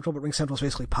RingCentral, but RingCentral is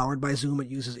basically powered by Zoom. It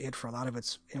uses it for a lot of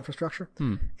its infrastructure.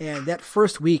 And that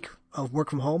first week of work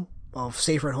from home, of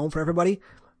safer at home for everybody,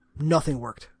 nothing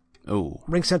worked. Oh,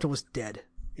 RingCentral was dead.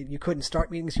 You couldn't start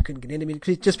meetings. You couldn't get into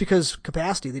meetings just because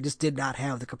capacity. They just did not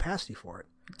have the capacity for it.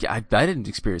 Yeah, I didn't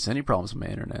experience any problems with my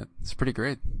internet. It's pretty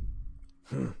great.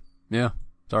 Yeah,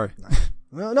 sorry.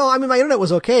 Well, no, I mean, my internet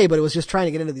was okay, but it was just trying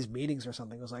to get into these meetings or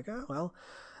something. It was like, oh, well,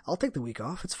 I'll take the week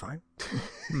off. It's fine.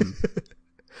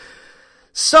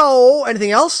 So,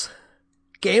 anything else?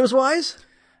 Games-wise?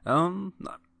 Not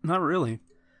really.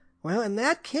 Well, in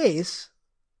that case,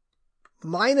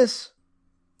 minus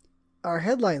our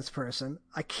headlines person,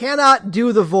 I cannot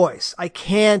do the voice. I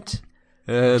can't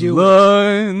headlines. do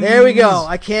it. There we go.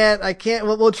 I can't.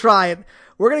 We'll try it.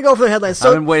 We're going to go for the headlines. So,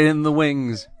 I've been waiting in the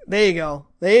wings. There you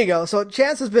go. So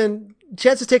Chance has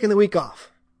taken the week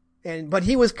off. But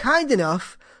he was kind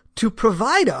enough to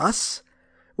provide us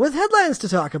with headlines to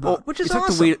talk about, which is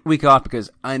awesome. I took the week off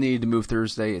because I needed to move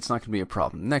Thursday. It's not going to be a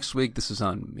problem. Next week, this is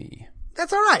on me.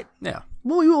 That's all right. Yeah.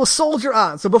 Well, we will soldier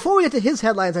on. So before we get to his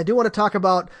headlines, I do want to talk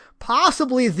about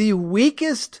possibly the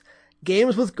weakest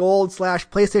Games with Gold /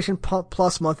 PlayStation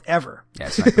Plus month ever. Yeah,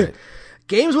 it's not great.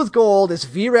 Games with Gold is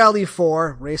V-Rally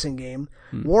 4 racing game,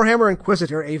 Warhammer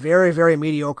Inquisitor, a very, very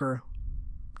mediocre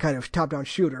kind of top-down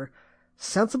shooter,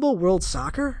 Sensible World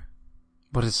Soccer?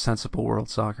 What is Sensible World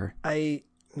Soccer?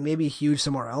 Maybe huge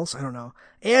somewhere else, I don't know.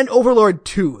 And Overlord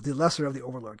 2, the lesser of the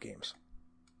Overlord games.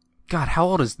 God, how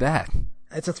old is that?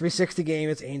 It's a 360 game,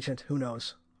 it's ancient, who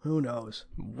knows?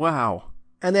 Wow.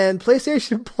 And then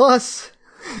PlayStation Plus.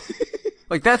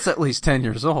 Like, that's at least 10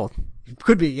 years old.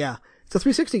 Could be, yeah. It's a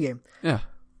 360 game. Yeah.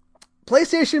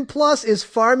 PlayStation Plus is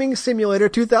Farming Simulator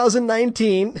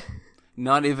 2019.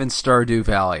 Not even Stardew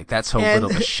Valley. That's how little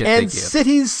of a shit they give. And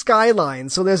Cities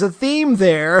Skylines. So there's a theme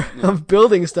there of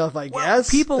building stuff, I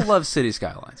guess. People love City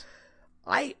Skylines.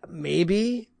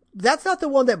 Maybe. That's not the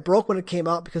one that broke when it came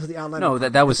out because of the online. No,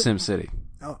 that was SimCity.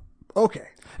 Oh, okay.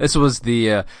 This was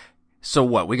the, so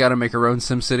what, we gotta make our own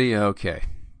SimCity? Okay.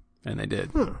 And they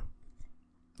did.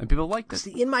 And people liked it.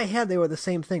 See, in my head, they were the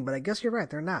same thing, but I guess you're right.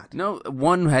 They're not. No,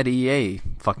 one had EA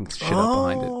fucking shit up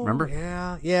behind it. Remember?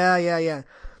 Yeah.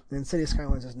 And City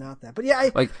Skylines is not that. But yeah,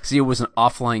 see, it was an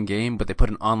offline game, but they put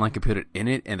an online component in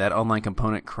it, and that online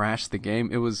component crashed the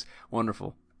game. It was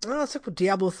wonderful. Oh, it's like with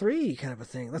Diablo 3 kind of a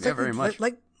thing. That's very much.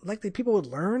 Like the people would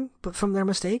learn from their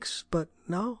mistakes, but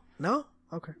no?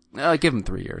 Okay. Give them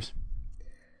 3 years.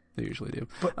 They usually do.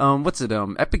 But, what's it?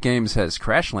 Epic Games has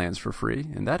Crashlands for free,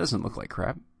 and that doesn't look like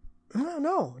crap.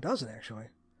 No, it doesn't actually.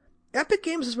 Epic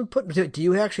Games has been put. Do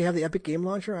you actually have the Epic Game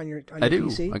Launcher on your I do.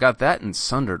 PC? I got that and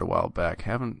Sundered a while back.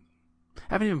 Haven't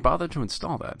even bothered to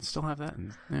install that. Still have that.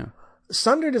 Yeah.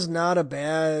 Sundered is not a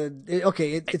bad.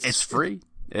 It's free.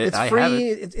 It's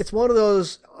free. It's one of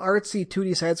those artsy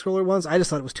 2D side scroller ones. I just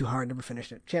thought it was too hard. Never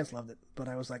finished it. Chance loved it, but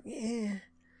I was like, a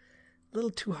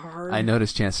little too hard. I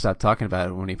noticed Chance stopped talking about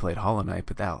it when he played Hollow Knight,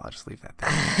 but I'll just leave that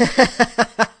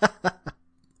there.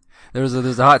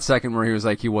 There's a hot second where he was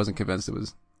like he wasn't convinced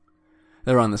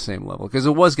they're on the same level because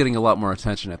it was getting a lot more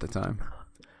attention at the time.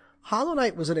 Hollow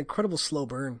Knight was an incredible slow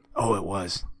burn. Oh, it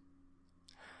was.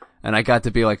 And I got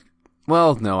to be like,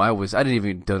 well, no, I didn't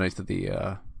even donate to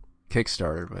the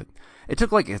Kickstarter, but it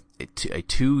took like a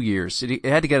 2 years. It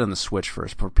had to get on the Switch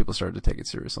first before people started to take it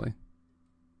seriously.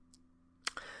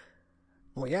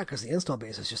 Well, yeah, because the install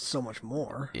base is just so much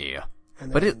more. Yeah.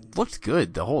 But it looked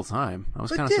good the whole time. I was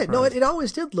kind of surprised. No, it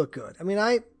always did look good. I mean,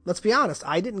 let's be honest,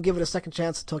 I didn't give it a second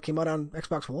chance until it came out on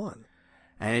Xbox One.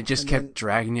 And it just kept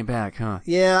dragging you back, huh?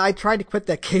 Yeah, I tried to quit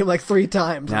that game like 3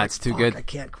 times. Nah, it's too good. I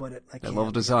can't quit it. That level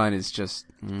design is just,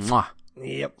 mwah.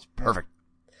 Yep. It's perfect.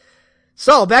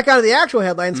 So, back onto the actual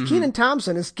headlines. Kenan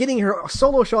Thompson is getting her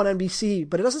solo show on NBC,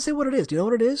 but it doesn't say what it is. Do you know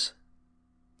what it is?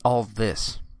 All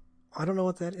this. I don't know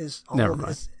what that is. Never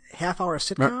mind. Half-hour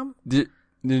sitcom?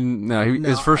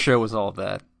 His first show was all of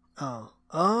that. Oh.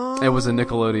 It was a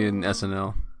Nickelodeon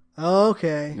SNL.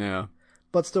 Okay. Yeah.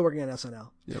 But still working on SNL.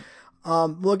 Yep.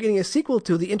 We're getting a sequel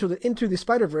to Into the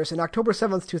Spider-Verse on October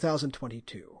 7th,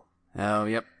 2022. Oh,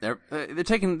 yep. They're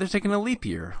taking a leap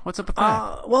year. What's up with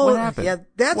that? What happened? Yeah,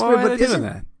 that's Why weird. are But they doing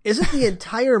that? isn't the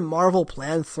entire Marvel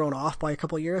plan thrown off by a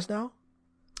couple of years now?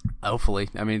 Hopefully.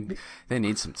 I mean, they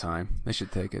need some time. They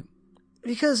should take it.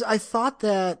 Because I thought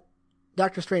that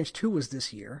Doctor Strange 2 was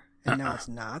this year, and now it's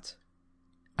not.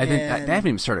 I think they haven't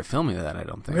even started filming that. I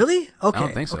don't think. Really? Okay. I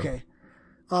don't think so. Okay.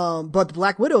 But the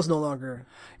Black Widow's no longer.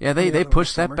 Yeah, they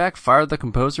pushed that back. Fired the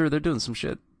composer. They're doing some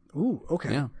shit. Ooh.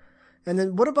 Okay. Yeah. And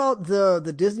then what about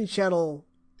the Disney Channel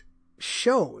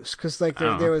shows? Because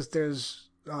there's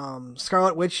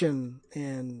Scarlet Witch and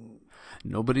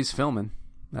nobody's filming.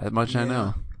 That much I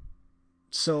know.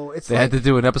 So it's they had to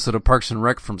do an episode of Parks and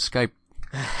Rec from Skype.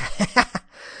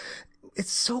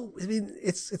 it's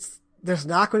there's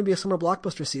not going to be a summer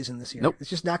blockbuster season this year. Nope. It's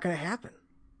just not going to happen.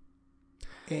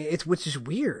 Which is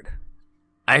weird.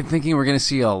 I'm thinking we're going to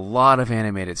see a lot of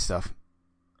animated stuff.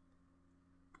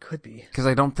 Could be. Because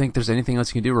I don't think there's anything else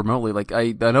you can do remotely. Like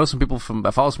I know some people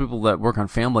I follow some people that work on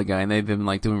Family Guy, and they've been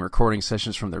like doing recording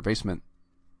sessions from their basement.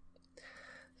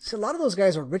 So a lot of those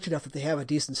guys are rich enough that they have a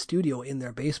decent studio in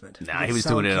their basement. Nah, he was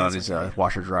doing it on his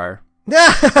washer dryer.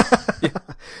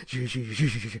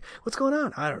 What's going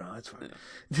on? I don't know. It's fine.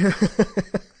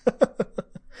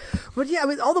 But yeah, I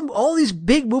mean, all these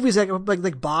big movies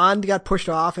like Bond got pushed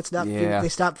off. It's not. Yeah. They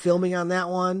stopped filming on that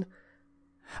one.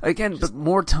 Again, but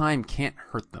more time can't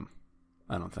hurt them.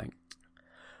 I don't think.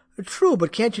 True,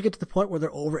 but can't you get to the point where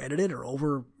they're over edited or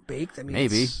over baked? I mean,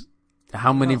 maybe.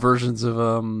 How many versions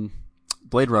of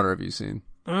Blade Runner have you seen?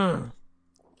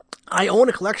 I own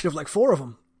a collection of like 4 of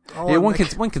them.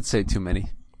 One could say too many.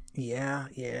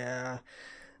 Yeah.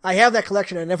 I have that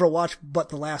collection. I never watch but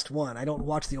the last one. I don't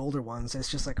watch the older ones. It's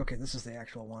just like, okay, this is the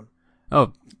actual one.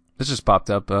 Oh, this just popped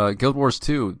up. Guild Wars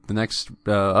 2, the next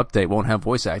update won't have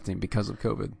voice acting because of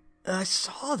COVID. I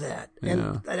saw that.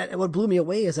 Yeah. And what blew me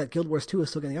away is that Guild Wars 2 is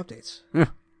still getting updates. Yeah,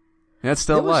 it's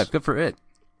still alive. Good for it.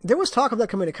 There was talk of that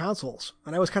coming to consoles,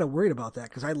 and I was kind of worried about that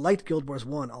because I liked Guild Wars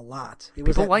 1 a lot. It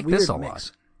was People like this a mix.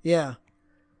 lot. Yeah.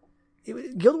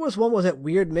 Guild Wars 1 was that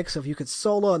weird mix of you could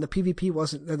solo and the PvP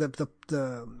wasn't,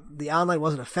 the online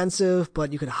wasn't offensive,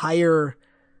 but you could hire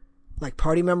like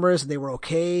party members and they were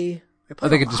okay.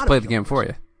 They could just play the game for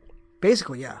you.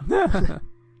 Basically, yeah.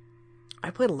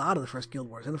 I played a lot of the first Guild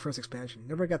Wars and the first expansion.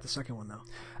 Never got the second one though.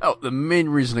 Oh, the main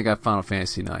reason I got Final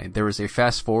Fantasy IX, there was a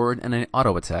fast forward and an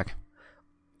auto attack.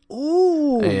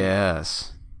 Ooh.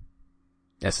 Yes,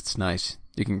 it's nice.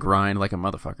 You can grind like a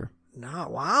motherfucker. No,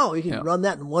 wow. You can run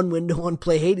that in one window and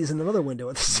play Hades in another window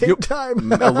at the same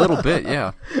time. A little bit,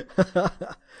 yeah.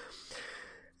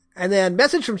 And then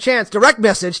message from Chance, direct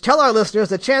message. Tell our listeners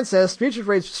that Chance says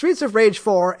Streets of Rage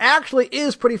 4 actually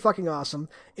is pretty fucking awesome.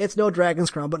 It's no Dragon's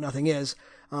Crown, but nothing is.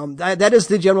 That is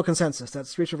the general consensus, that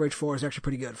Streets of Rage 4 is actually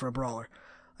pretty good for a brawler.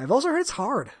 I've also heard it's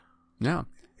hard. Yeah.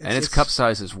 And its cup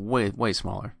size is way, way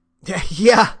smaller.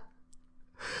 Yeah.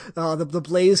 The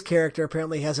Blaze character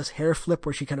apparently has this hair flip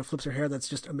where she kind of flips her hair that's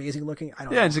just amazing looking. I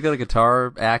don't know. Yeah, and she's got a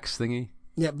guitar axe thingy.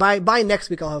 Yeah, by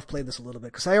next week I'll have played this a little bit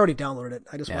because I already downloaded it.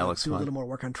 I just want to do a fun. little more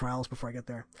work on trials before I get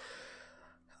there.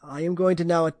 I am going to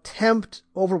now attempt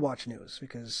Overwatch news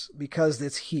because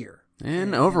it's here.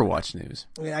 And Overwatch news.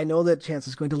 I know that Chance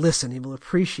is going to listen. He will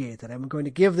appreciate that. I'm going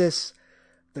to give this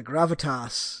the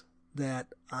gravitas that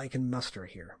I can muster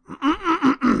here.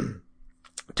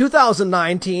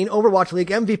 2019 Overwatch League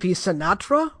MVP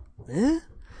Sinatra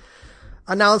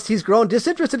announced he's grown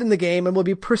disinterested in the game and will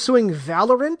be pursuing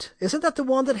Valorant. Isn't that the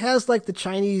one that has like the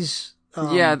Chinese?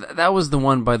 Yeah, that was the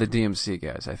one by the DMC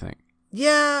guys, I think.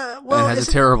 Yeah, well, it has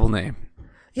a terrible name.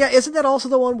 Yeah, isn't that also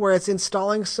the one where it's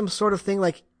installing some sort of thing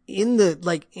like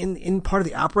in part of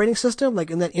the operating system, like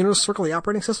in that inner circle of the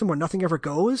operating system where nothing ever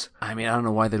goes? I mean, I don't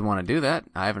know why they'd want to do that.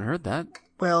 I haven't heard that.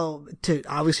 Well, to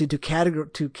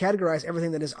categorize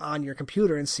everything that is on your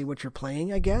computer and see what you're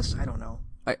playing, I guess. I don't know.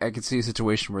 I could see a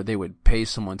situation where they would pay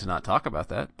someone to not talk about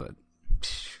that, but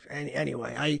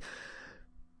anyway,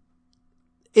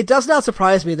 it does not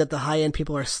surprise me that the high-end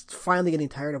people are finally getting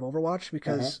tired of Overwatch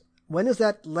because when is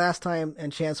that last time,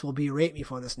 and Chance will berate me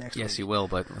for this next week. Yes, he will,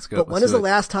 but let's go. But when is the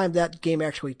last time that game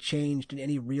actually changed in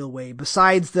any real way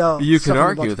besides the... You could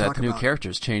argue that the new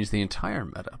characters changed the entire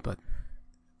meta, but...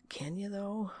 Can you,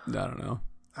 though? I don't know.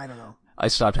 I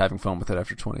stopped having fun with it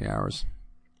after 20 hours.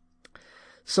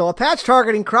 So a patch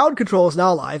targeting crowd control is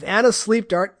now live. Ana's sleep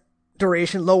dart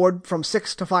duration lowered from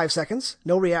 6 to 5 seconds.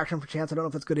 No reaction for chance. I don't know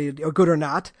if it's good or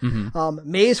not.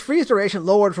 Mm-hmm. Maze freeze duration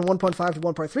lowered from 1.5 to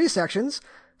 1.3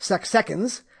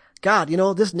 seconds. God,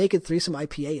 this Naked Threesome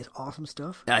IPA is awesome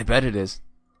stuff. I bet it is.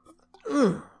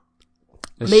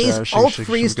 Maze alt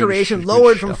freeze duration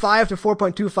lowered from 5 to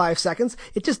 4.25 seconds.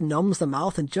 It just numbs the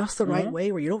mouth in just the right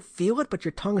way where you don't feel it, but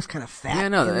your tongue is kind of fat. Yeah,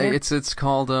 no, it's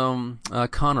called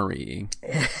Connery.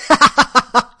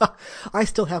 I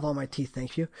still have all my teeth,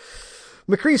 thank you.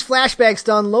 McCree's flashbang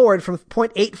stun lowered from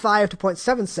 0.85 to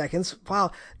 0.7 seconds.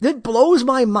 Wow, that blows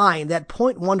my mind that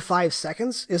 0.15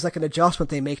 seconds is like an adjustment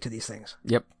they make to these things.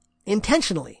 Yep.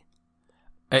 Intentionally.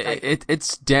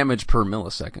 It's damage per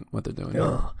millisecond, what they're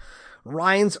doing.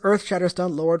 Ryan's Earth Shatter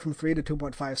stun lowered from 3 to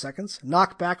 2.5 seconds.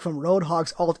 Knockback from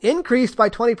Roadhog's alt increased by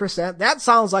 20%. That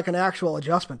sounds like an actual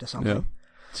adjustment to something. Yeah.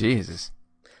 Jesus.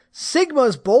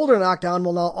 Sigma's Boulder knockdown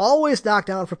will now always knock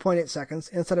down for 0.8 seconds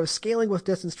instead of scaling with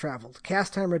distance traveled.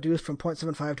 Cast time reduced from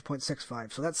 0.75 to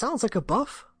 0.65. So that sounds like a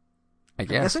buff? I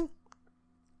guess. I'm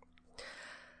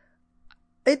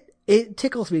guessing? It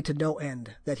tickles me to no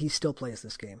end that he still plays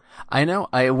this game. I know.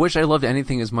 I wish I loved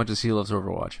anything as much as he loves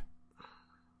Overwatch.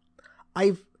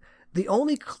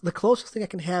 The closest thing I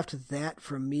can have to that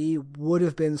for me would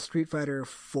have been Street Fighter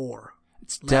 4.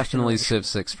 It's definitely Civ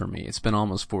 6 for me. It's been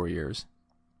almost 4 years.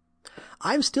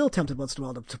 I'm still tempted once in a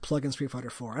while to plug in Street Fighter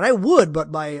 4. And I would,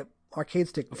 but my arcade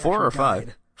stick 4 or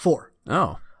 5? 4.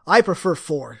 Oh. I prefer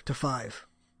 4 to 5.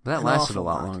 That lasted a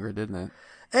lot longer, didn't it?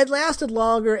 It lasted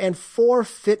longer, and 4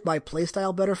 fit my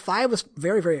playstyle better. 5 was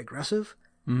very, very aggressive.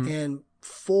 Mm-hmm. And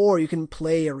 4, you can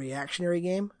play a reactionary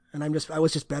game. And I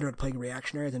was just better at playing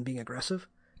reactionary than being aggressive.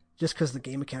 Just because the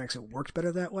game mechanics, it worked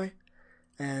better that way.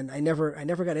 And I never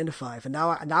got into 5. And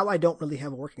now I don't really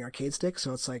have a working arcade stick,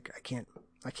 so it's like I can't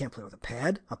play with a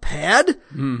pad. A pad?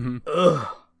 Mm-hmm. Ugh.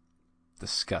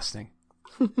 Disgusting.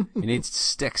 You need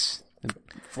sticks and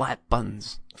flat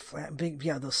buttons. Flat, big,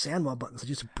 yeah, those Sanwa buttons that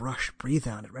you just breathe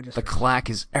on it, register. The clack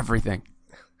is everything.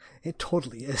 It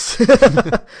totally is.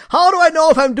 How do I know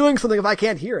if I'm doing something if I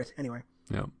can't hear it? Anyway.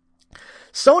 Yeah.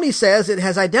 Sony says it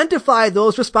has identified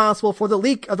those responsible for the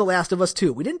leak of The Last of Us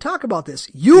 2. We didn't talk about this.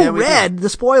 You read the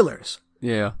spoilers.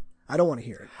 Yeah. I don't want to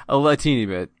hear it. A teeny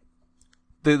bit.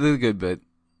 The good bit.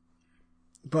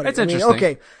 But it's interesting.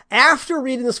 Okay. After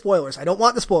reading the spoilers, I don't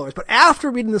want the spoilers, but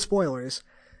after reading the spoilers,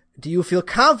 do you feel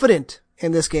confident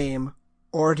in this game,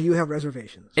 or do you have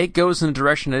reservations? It goes in a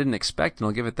direction I didn't expect, and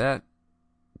I'll give it that.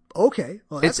 Okay.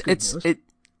 Well, that's good news.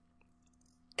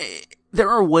 There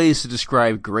are ways to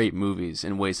describe great movies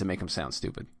in ways that make them sound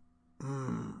stupid.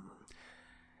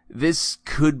 This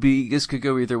could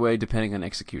go either way depending on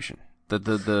execution.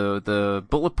 The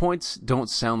bullet points don't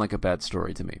sound like a bad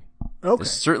story to me. Okay. They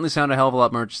certainly sound a hell of a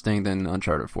lot more interesting than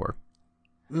Uncharted 4.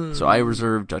 So I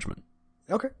reserve judgment.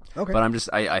 Okay. But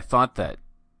I thought that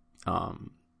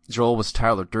Joel was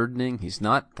Tyler Durdening. He's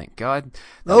not, thank God.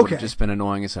 That would have just been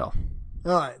annoying as hell.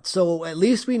 All right. So at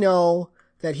least we know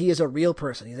that he is a real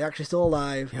person. He's actually still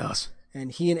alive. Yes.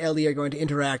 And he and Ellie are going to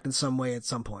interact in some way at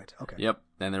some point. Okay. Yep.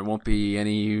 And there won't be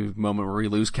any moment where we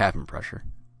lose cabin pressure.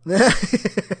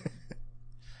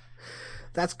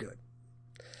 That's good.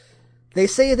 They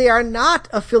say they are not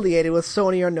affiliated with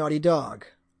Sony or Naughty Dog.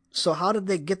 So how did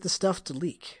they get the stuff to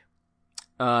leak?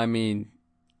 I mean,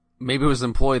 maybe it was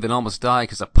an employee that almost died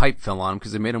because a pipe fell on him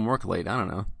because they made him work late. I don't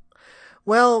know.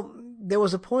 Well, there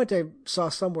was a point I saw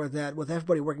somewhere that with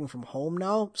everybody working from home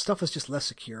now, stuff is just less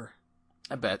secure.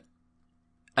 I bet.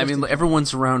 I mean,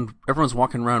 everyone's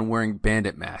walking around wearing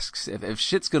bandit masks. If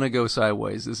shit's gonna go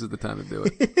sideways, this is the time to do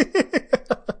it.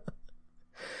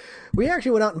 We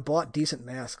actually went out and bought decent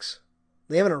masks.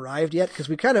 They haven't arrived yet because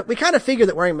we kind of figured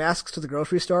that wearing masks to the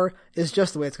grocery store is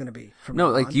just the way it's going to be.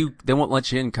 They won't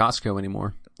let you in Costco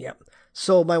anymore. Yep.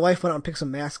 So my wife went out and picked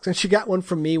some masks, and she got one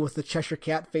from me with the Cheshire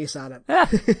Cat face on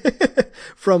it.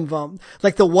 From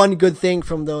like the one good thing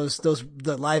from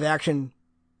the live action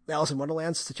Alice in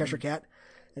Wonderland's, the Cheshire Cat.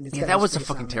 And that was a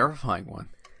fucking terrifying one.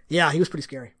 Yeah, he was pretty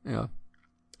scary. Yeah.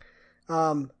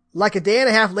 Like a day and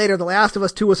a half later, The Last of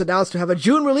Us 2 was announced to have a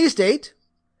June release date,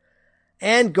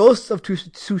 and Ghosts of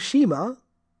Tsushima,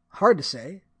 hard to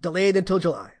say, delayed until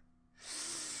July.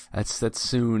 That's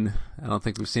soon. I don't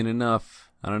think we've seen enough.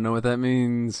 I don't know what that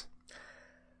means.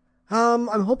 I'm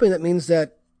hoping that means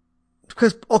that,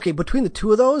 because, okay, between the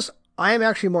two of those, I am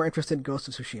actually more interested in Ghost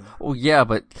of Tsushima. Well, yeah,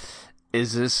 but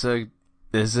is this a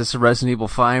Resident Evil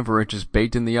 5 where it just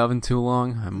baked in the oven too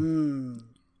long?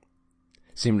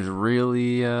 Seemed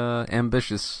really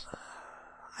ambitious.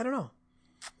 I don't know.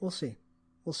 We'll see.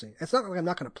 It's not like I'm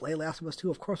not going to play Last of Us 2.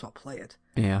 Of course I'll play it.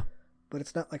 Yeah. but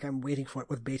it's not like I'm waiting for it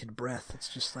with bated breath. It's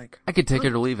just like... I could take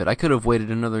it or leave it. I could have waited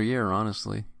another year,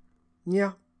 honestly.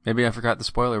 Yeah. Maybe I forgot the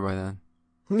spoiler by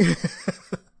then.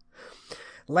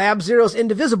 Lab Zero's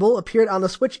Indivisible appeared on the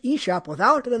Switch eShop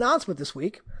without an announcement this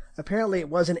week. Apparently it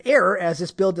was an error, as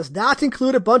this build does not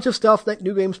include a bunch of stuff like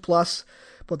New Games Plus,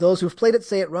 but those who've played it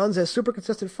say it runs at super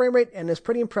consistent frame rate and is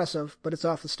pretty impressive, but it's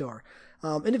off the store.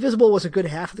 Indivisible was a good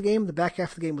half of the game. The back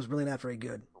half of the game was really not very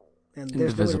good. And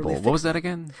Indivisible. Really what was that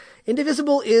again?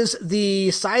 Indivisible is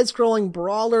the side-scrolling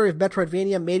brawler of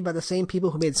Metroidvania made by the same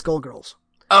people who made Skullgirls.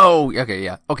 Oh, okay,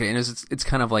 yeah. Okay, and it's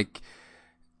kind of like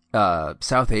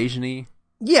South Asian-y.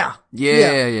 Yeah.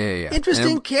 Yeah.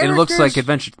 Interesting characters. And it looks like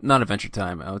not Adventure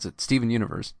Time. Oh, it's a Steven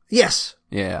Universe. Yes.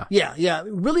 Yeah. Yeah.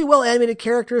 Really well animated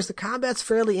characters. The combat's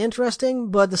fairly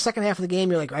interesting, but the second half of the game,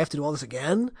 you're like, I have to do all this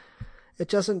again? It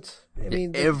doesn't, I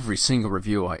mean... Every single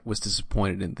review I was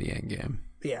disappointed in the end game.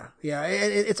 Yeah.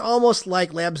 It's almost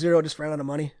like Lab Zero just ran out of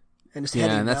money and just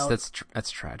heading out.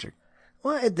 That's tragic.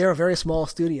 Well, they're a very small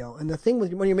studio, and the thing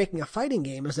when you're making a fighting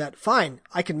game is that, fine,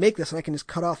 I can make this and I can just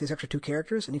cut off these extra 2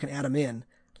 characters and you can add them in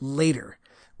later.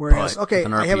 Whereas, okay,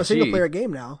 I have a single player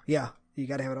game now. Yeah, you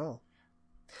gotta have it all.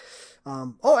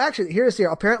 Actually, here.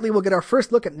 Apparently we'll get our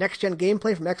first look at next-gen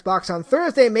gameplay from Xbox on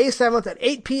Thursday, May 7th at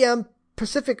 8 p.m.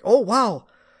 Pacific. Oh, wow.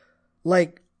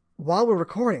 Like, while we're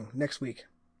recording next week.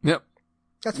 Yep.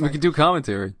 That's fine. We can do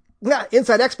commentary. Yeah,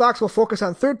 Inside Xbox will focus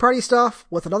on third-party stuff,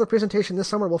 with another presentation this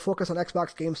summer will focus on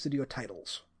Xbox Game Studio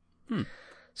titles.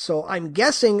 So I'm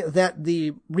guessing that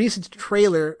the recent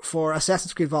trailer for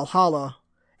Assassin's Creed Valhalla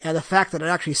and the fact that it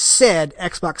actually said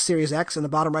Xbox Series X in the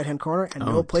bottom right-hand corner and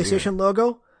no PlayStation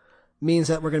logo means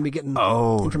that we're going to be getting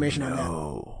information on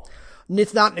that.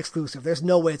 It's not an exclusive. There's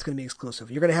no way it's going to be exclusive.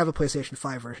 You're going to have a PlayStation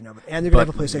 5 version of it, and you're going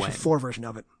to have a PlayStation 4 version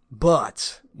of it.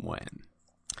 But... when?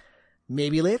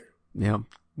 Maybe later? Yeah.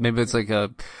 Maybe it's like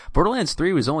Borderlands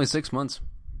 3 was only 6 months.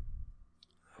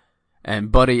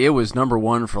 And buddy, it was number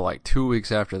 1 for like 2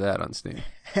 weeks after that on Steam.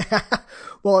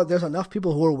 Well, there's enough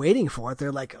people who are waiting for it.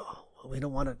 They're like, we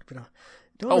don't want to.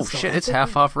 Oh shit, it's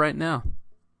half off right now.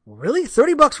 Really?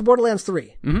 $30 for Borderlands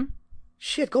 3? Mm-hmm.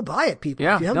 Shit, go buy it, people.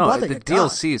 Yeah, if you haven't bought it, the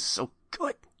DLC is so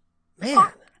good. Man.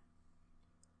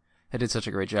 They did such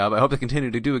a great job. I hope they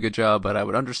continue to do a good job, but I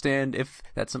would understand if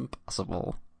that's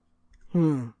impossible.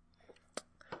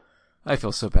 I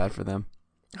feel so bad for them.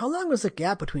 How long was the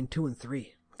gap between 2 and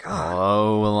 3? God.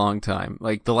 Oh, a long time.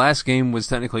 Like, the last game was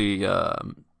technically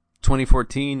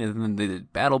 2014, and then they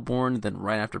did Battleborn, then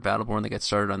right after Battleborn, they got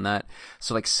started on that.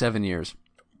 So, like, 7 years.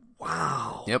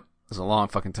 Wow. Yep. It was a long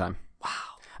fucking time. Wow.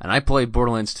 And I played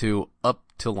Borderlands 2 up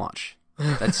till launch.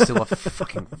 That's still a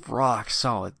fucking rock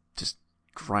solid, just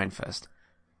grind fest.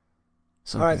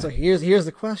 So all right, good. so here's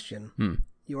the question.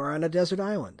 You are on a desert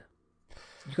island.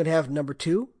 You could have number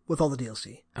 2 with all the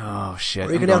DLC. Oh, shit.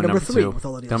 Or you could have number 3 with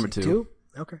all the DLC. Number 2.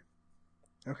 Okay.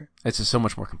 It's just so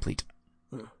much more complete.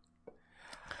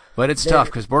 But it's tough,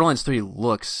 because Borderlands 3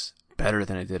 looks better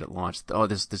than it did at launch. Oh,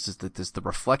 this is the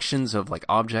reflections of, like,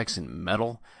 objects and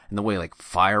metal, and the way, like,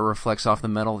 fire reflects off the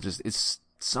metal. It's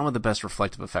some of the best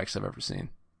reflective effects I've ever seen.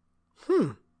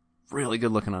 Really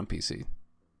good looking on PC.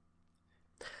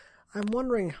 I'm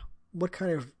wondering what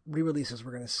kind of re-releases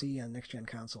we're going to see on next-gen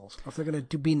consoles. Or if they're going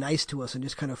to be nice to us and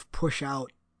just kind of push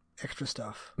out extra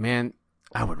stuff. Man,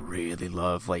 I would really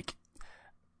love, like,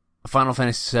 Final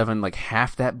Fantasy VII, like,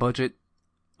 half that budget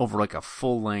over, like, a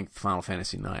full-length Final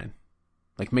Fantasy IX.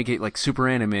 Like, make it, like, super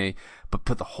anime, but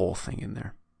put the whole thing in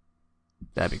there.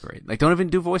 That'd be great. Like, don't even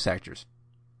do voice actors.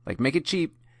 Like, make it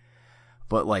cheap,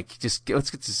 but, like, let's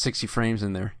get to 60 frames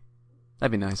in there.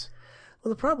 That'd be nice. Well,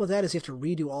 the problem with that is you have to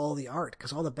redo all the art,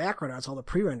 because all the background art's all the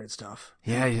pre-rendered stuff.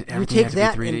 Yeah, you take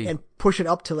that and push it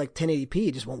up to like 1080p,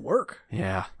 it just won't work.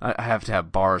 Yeah, I have to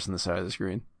have bars on the side of the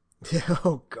screen.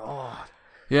 Oh, God.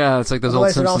 Yeah, it's like those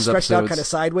old Simpsons episodes. They're all stretched out kind of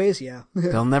sideways, yeah.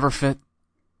 They'll never fit.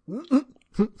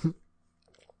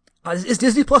 Is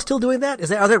Disney Plus still doing that?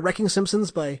 Are they wrecking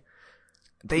Simpsons by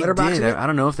letterboxing did. it? I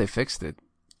don't know if they fixed it.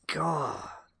 God.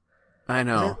 I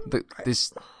know.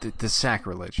 The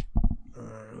sacrilege.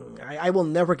 I will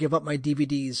never give up my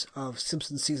DVDs of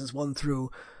Simpsons seasons 1 through.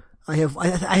 I have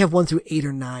 1 through 8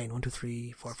 or 9. 1, 2,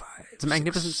 3, 4, 5. It's a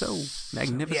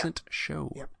magnificent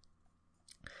show. Yep.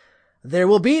 There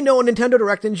will be no Nintendo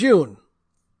Direct in June.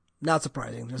 Not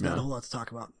surprising. There's not a whole lot to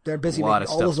talk about. They're busy making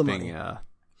all of the money. A lot of stuff being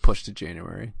pushed to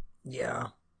January. Yeah.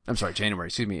 I'm sorry, January.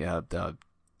 Excuse me. Either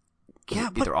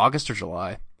August or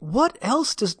July. What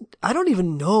else I don't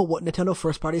even know what Nintendo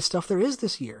first party stuff there is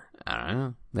this year. I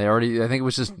don't know. I think it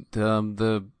was just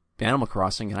the Animal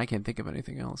Crossing, and I can't think of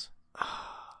anything else.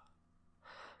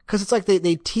 Because it's like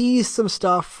they teased some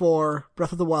stuff for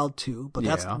Breath of the Wild 2, but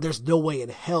there's no way in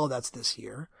hell that's this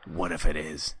year. What if it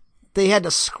is? They had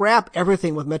to scrap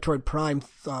everything with Metroid Prime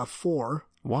 4.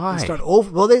 Why? And start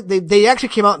over. Well, they actually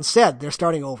came out and said they're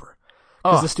starting over.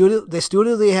 Because the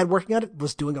studio they had working on it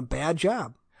was doing a bad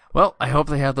job. Well, I hope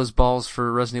they have those balls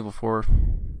for Resident Evil 4.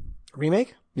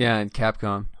 Remake? Yeah, and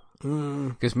Capcom.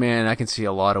 Because, man, I can see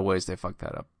a lot of ways they fucked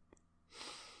that up.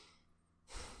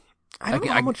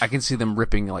 I can see them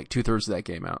ripping like 2/3 of that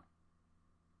game out.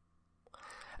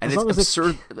 And it's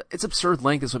absurd. It's absurd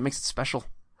length is what makes it special.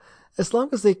 As long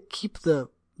as they keep the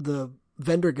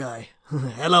vendor guy.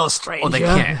 Hello, stranger. Oh, they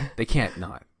can't. They can't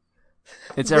not.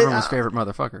 It's everyone's favorite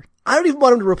motherfucker. I don't even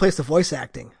want him to replace the voice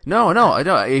acting. No, I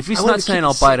don't. If he's not saying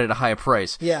I'll buy it at a high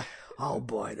price. Yeah. I'll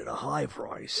buy it at a high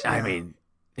price. Yeah. I mean,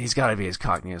 he's got to be as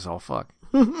cockney as all fuck.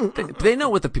 They know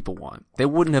what the people want. They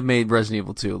wouldn't have made Resident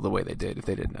Evil 2 the way they did if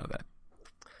they didn't know that.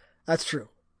 That's true.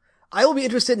 I will be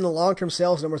interested in the long-term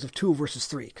sales numbers of 2 versus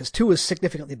 3, because 2 is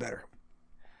significantly better.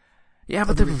 Yeah,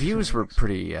 but the reviews were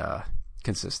pretty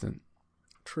consistent.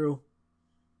 True.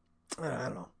 I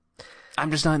don't know. I'm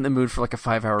just not in the mood for like a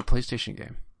 5-hour PlayStation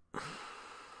game.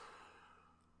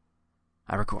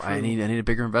 I need a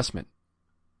bigger investment.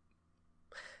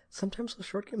 Sometimes the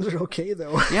short games are okay,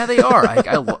 though. Yeah, they are.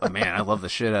 I love the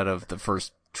shit out of the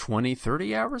first 20,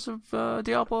 30 hours of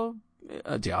Doom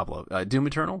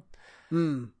Eternal.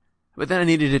 But then I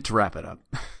needed it to wrap it up.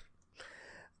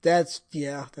 That's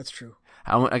true.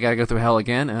 I gotta go through hell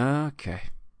again? Okay.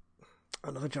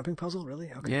 Another jumping puzzle?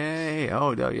 Really? Okay. Yay.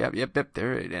 Oh, no, yep,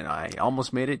 there. And I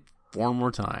almost made it 4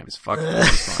 more times. Fuck.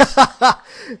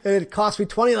 And it cost me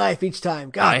 20 life each time.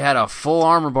 God. I had a full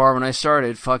armor bar when I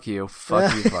started. Fuck you.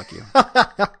 Fuck you.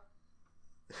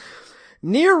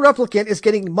 Nier Replicant is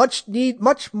getting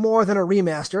much more than a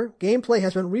remaster. Gameplay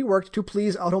has been reworked to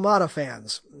please Automata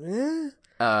fans.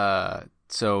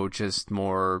 So just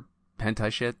more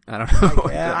hentai shit? I don't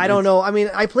know. I don't know. I mean,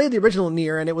 I played the original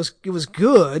Nier and it was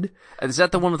good. Is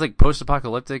that the one with like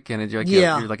post-apocalyptic and you're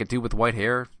like a dude with white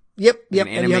hair? Yep. And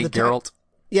anime Geralt?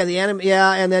 Yeah, the anime.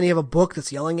 Yeah, and then you have a book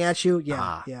that's yelling at you.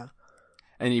 Yeah, yeah.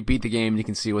 And you beat the game and you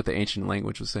can see what the ancient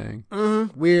language was saying.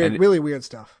 Mm-hmm. Weird, really weird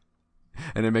stuff.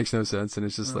 And it makes no sense. And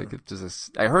it's just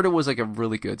I heard it was like a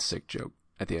really good sick joke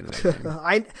at the end of that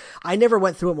game. I never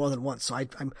went through it more than once, so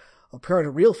I'm a pair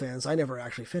of real fans. I never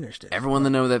actually finished it. Everyone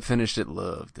that finished it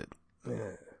loved it.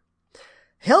 Yeah.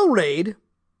 Hellraid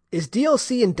is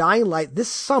DLC in Dying Light this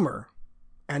summer,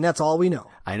 and that's all we know.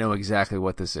 I know exactly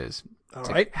what this is. All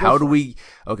right. How do we...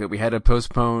 Okay, we had to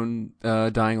postpone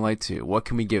Dying Light 2. What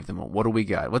can we give them? What do we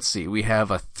got? Let's see. We have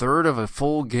 1/3 of a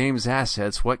full game's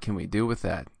assets. What can we do with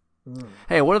that?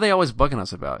 Hey, what are they always bugging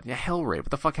us about? Yeah, Hellraid. What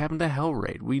the fuck happened to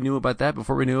Hellraid? We knew about that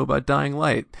before we knew about Dying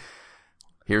Light.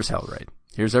 Here's Hellraid.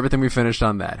 Here's everything we finished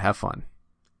on that. Have fun.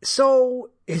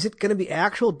 So, is it going to be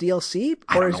actual DLC,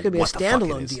 or is it going to be a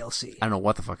standalone DLC? I don't know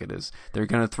what the fuck it is. They're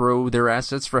going to throw their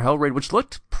assets for Hellraid, which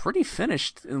looked pretty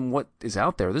finished in what is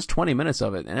out there. There's 20 minutes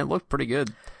of it, and it looked pretty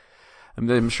good.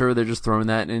 I'm sure they're just throwing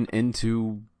that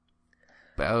into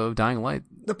Dying Light.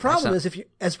 The problem is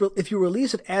if you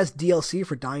release it as DLC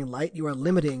for Dying Light, you are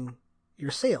limiting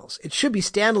your sales. It should be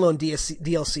standalone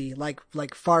DLC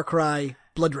like Far Cry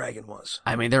Blood Dragon was.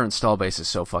 I mean, their install base is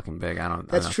so fucking big.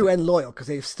 That's true, and loyal, because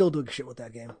they're still doing shit with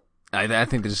that game. I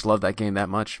think they just love that game that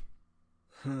much.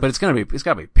 But it's gotta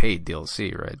be paid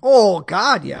DLC, right? Oh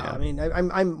God, yeah. I mean,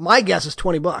 my guess is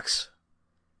 $20.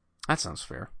 That sounds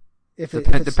fair.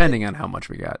 Depending on how much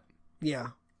we got. Yeah.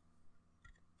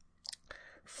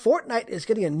 Fortnite is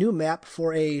getting a new map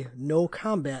for a no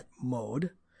combat mode.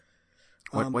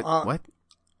 What?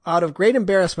 Out of great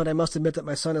embarrassment, I must admit that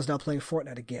my son is now playing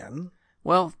Fortnite again.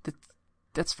 Well,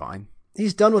 that's fine.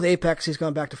 He's done with Apex. He's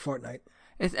gone back to Fortnite.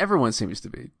 Everyone seems to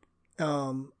be.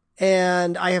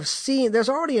 And I have seen there's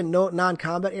already a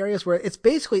non-combat areas where it's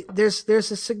basically there's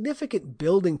a significant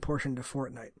building portion to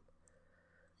Fortnite,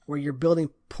 where you're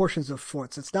building portions of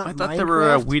forts. It's not. I thought Minecraft. They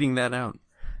were weeding that out.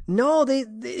 No,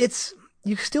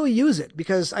 you still use it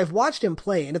because I've watched him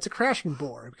play and it's a crashing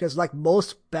bore because like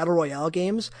most battle royale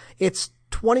games, it's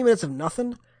 20 minutes of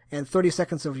nothing and 30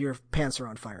 seconds of your pants are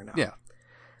on fire now. Yeah.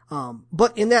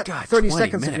 But in that 30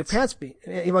 seconds of your pants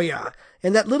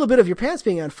in that little bit of your pants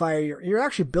being on fire, you're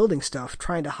actually building stuff,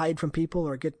 trying to hide from people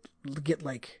or get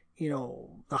like, the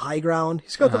high ground.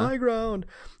 He's got the high ground.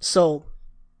 So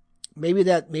maybe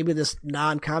this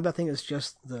non-combat thing is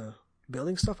just the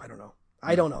building stuff. I don't know.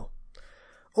 I don't know.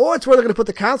 Or it's where they're going to put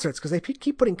the concerts, because they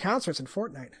keep putting concerts in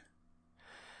Fortnite.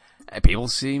 People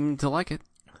seem to like it.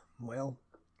 Well,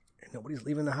 nobody's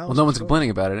leaving the house. Well, no one's complaining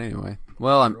about it anyway.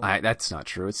 Well, that's not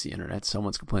true. It's the internet.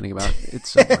 Someone's complaining about it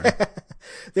somewhere.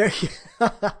 There,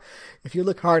 if you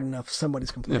look hard enough,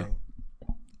 somebody's complaining.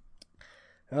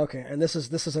 Yeah. Okay, and this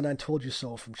is an "I told you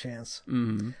so" from Chance.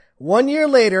 Mm-hmm. 1 year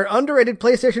later, underrated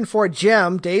PlayStation 4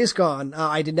 gem, Days Gone.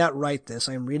 I did not write this.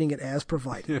 I am reading it as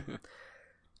provided.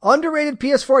 Underrated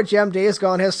PS4 gem, Days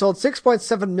Gone, has sold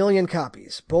 6.7 million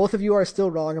copies. Both of you are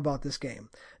still wrong about this game.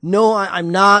 No,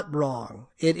 I'm not wrong.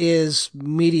 It is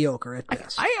mediocre at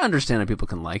best. I understand that people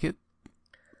can like it.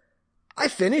 I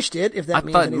finished it, if that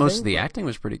means anything. I anything. thought most of the acting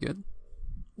was pretty good.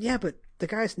 Yeah, but the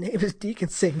guy's name is Deacon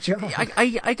St. John.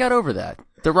 I got over that.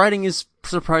 The writing is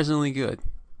surprisingly good.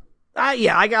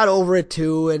 Yeah, I got over it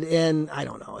too, and I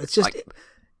don't know. It's just...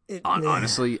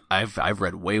 honestly, I've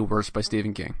read way worse by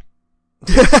Stephen King.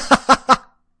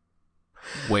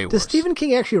 Way worse. Does Stephen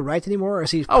King actually write anymore, or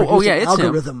is he it's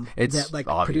algorithm him. It's that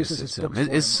obvious produces it's his books? him.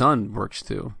 His son works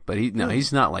too, but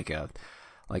he's not like a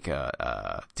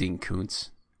Dean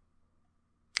Koontz.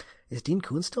 Is Dean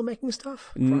Koontz still making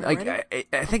stuff? I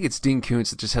think it's Dean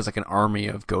Koontz that just has like an army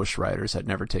of ghostwriters that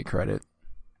never take credit.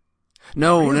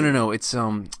 No, really? No. It's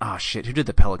shit. Who did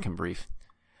the Pelican Brief?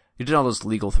 Who did all those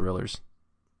legal thrillers?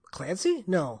 Clancy?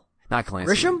 No. Not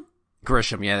Clancy.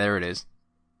 Grisham, yeah, there it is.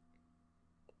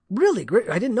 Really?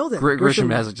 I didn't know that.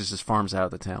 Grisham has just farms out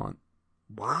the talent.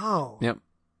 Wow. Yep.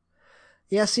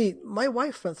 Yeah, see, my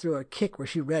wife went through a kick where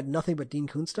she read nothing but Dean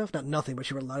Koontz stuff. Not nothing, but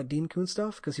she read a lot of Dean Koontz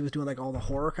stuff because he was doing like all the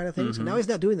horror kind of things. Mm-hmm. And now he's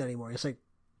not doing that anymore. He's like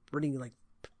reading like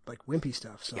wimpy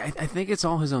stuff. So yeah, I think it's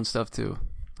all his own stuff too.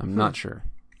 I'm not sure.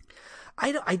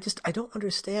 I don't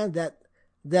understand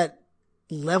that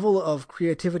level of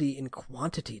creativity in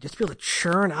quantity. Just to be able to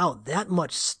churn out that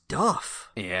much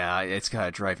stuff. Yeah, it's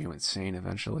gotta drive you insane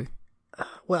eventually.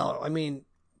 Well, I mean,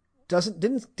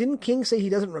 didn't King say he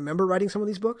doesn't remember writing some of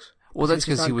these books? Well, that's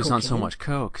because he was on so much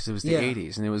coke, because it was the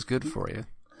 80s, and it was good for you.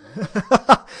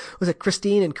 Was it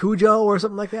Christine and Cujo or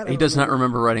something like that? He does not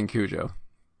remember writing Cujo.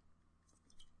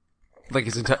 Like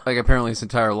apparently his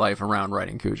entire life around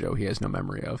writing Cujo, he has no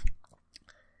memory of.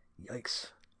 Yikes.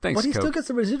 Thanks, but he Coke. still gets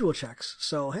the residual checks,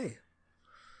 so hey.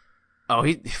 Oh,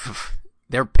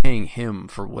 they're paying him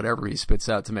for whatever he spits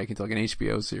out to make it into like an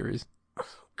HBO series. Oh,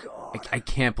 God. I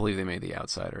can't believe they made The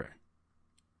Outsider.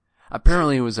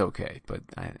 Apparently it was okay, but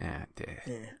I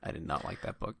did not like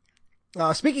that book.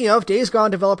 Speaking of, Days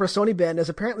Gone developer Sony Bend is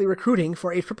apparently recruiting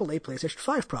for a AAA PlayStation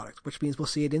 5 product, which means we'll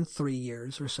see it in 3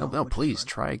 years or so. No, please,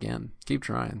 try again. Keep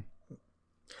trying.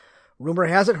 Rumor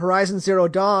has it Horizon Zero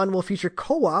Dawn will feature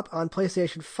co-op on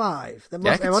PlayStation 5. I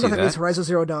wonder if that means Horizon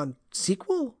Zero Dawn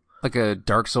sequel? Like a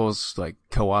Dark Souls like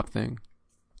co-op thing?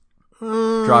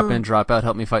 Drop in, drop out,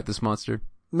 help me fight this monster.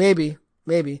 Maybe.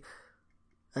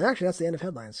 And actually, that's the end of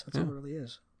headlines. That's what it really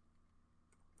is.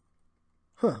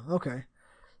 Huh, okay.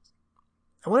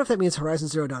 I wonder if that means Horizon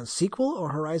Zero Dawn sequel or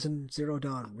Horizon Zero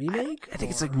Dawn remake? I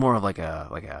think it's like more of like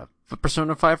a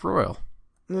Persona 5 Royal.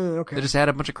 Okay. They just add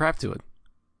a bunch of crap to it.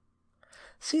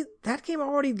 See, that game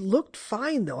already looked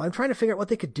fine, though. I'm trying to figure out what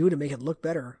they could do to make it look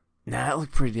better. Nah, it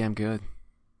looked pretty damn good.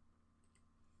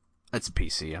 It's a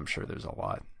PC. I'm sure there's a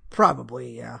lot.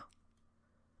 Probably, yeah.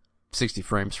 60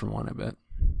 frames for one, I bet.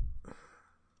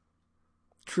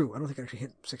 True. I don't think I actually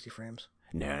hit 60 frames.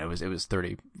 No, it was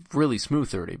 30. Really smooth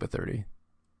 30, but 30.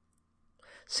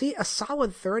 See, a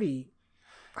solid 30,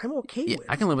 I'm okay with.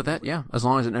 I can live with that, yeah. As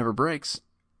long as it never breaks.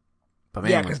 But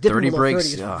man, because 30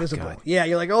 breaks, 30 is oh, visible. God. Yeah,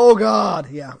 you're like, oh,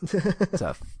 God. Yeah. It's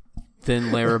a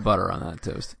thin layer of butter on that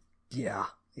toast. Yeah.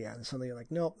 And suddenly you're like,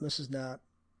 nope, this is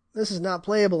not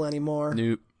playable anymore.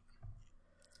 Nope.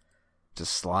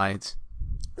 Just slides.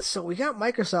 So we got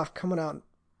Microsoft coming out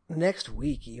next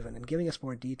week even and giving us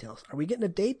more details. Are we getting a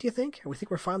date, do you think? Or we think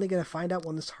we're finally going to find out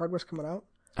when this hardware's coming out?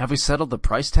 Have we settled the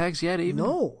price tags yet even?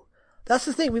 No. That's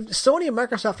the thing. Sony and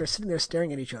Microsoft are sitting there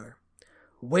staring at each other,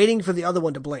 waiting for the other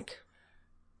one to blink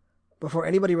before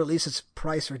anybody releases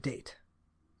price or date.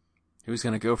 Who's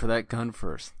going to go for that gun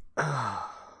first? I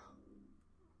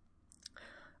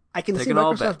can see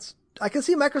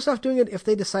Microsoft doing it if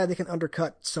they decide they can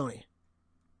undercut Sony.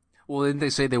 Well, didn't they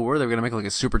say they were? They were going to make like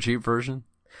a super cheap version?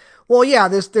 Well, yeah,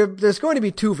 there's going to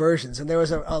be 2 versions, and there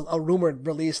was a rumored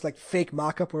release, like fake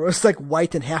mock-up where it was like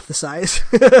white and half the size.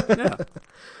 Yeah.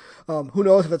 Who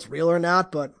knows if it's real or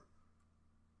not, but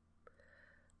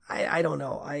I don't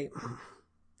know.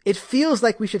 It feels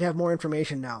like we should have more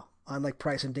information now on like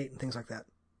price and date and things like that.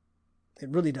 It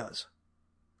really does.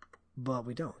 But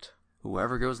we don't.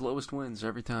 Whoever goes lowest wins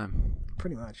every time.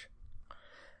 Pretty much.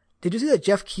 Did you see that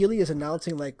Jeff Keighley is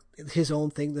announcing like his own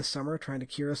thing this summer, trying to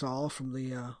cure us all from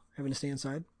the having to stay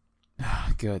inside?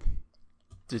 Good.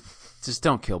 Just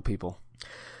don't kill people.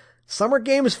 Summer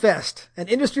Games Fest, an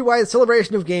industry-wide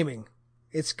celebration of gaming.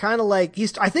 It's kind of like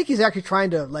I think he's actually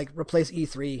trying to like replace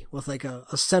E3 with like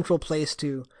a central place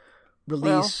to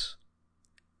release.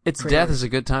 Its death is a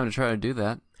good time to try to do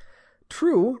that.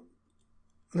 True.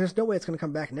 There's no way it's going to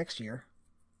come back next year.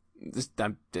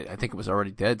 I think it was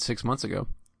already dead 6 months ago.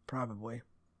 Probably.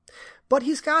 But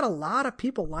he's got a lot of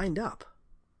people lined up.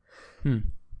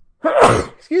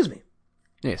 Excuse me.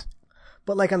 Yes.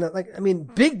 But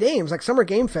big names like Summer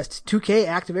Game Fest, 2K,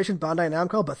 Activision, Bandai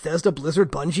Namco, Bethesda,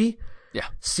 Blizzard, Bungie. Yeah.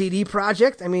 CD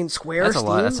Projekt. I mean, Square, Steam.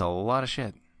 That's a lot of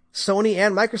shit. Sony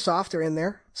and Microsoft are in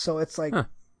there. So it's like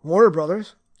Warner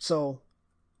Brothers. So,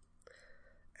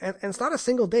 and it's not a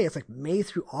single day. It's like May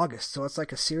through August. So it's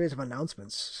like a series of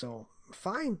announcements. So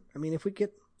fine. I mean, if we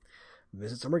get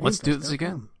visit Summer Game Fest. Let's do this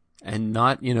again. And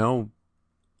not,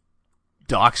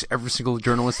 dox every single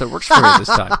journalist that works for you this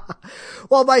time.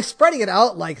 Well, by spreading it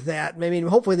out like that, I mean,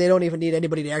 hopefully they don't even need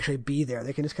anybody to actually be there.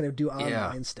 They can just kind of do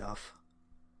online stuff.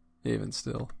 Even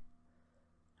still.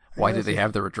 Why did they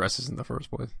have their addresses in the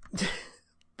first place?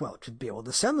 Well, to be able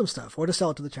to send them stuff or to sell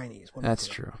it to the Chinese. That's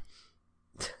true.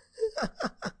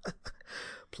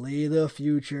 Play the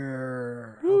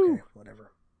future. Woo. Okay,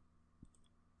 whatever.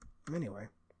 Anyway.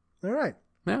 All right.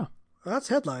 Yeah. Well, that's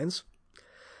headlines.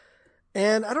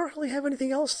 And I don't really have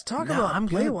anything else to talk about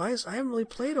play-wise. I haven't really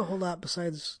played a whole lot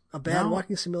besides a bad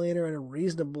walking simulator and a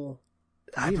reasonable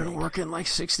I've been working like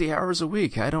 60 hours a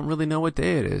week. I don't really know what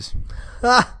day it is.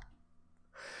 That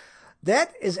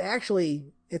is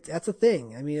actually, that's a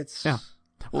thing. I mean, it's... Yeah.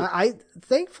 Well,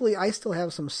 thankfully, I still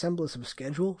have some semblance of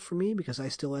schedule for me because I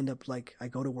still end up like, I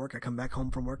go to work, I come back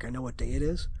home from work, I know what day it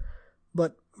is.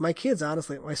 But my kids,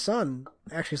 honestly, my son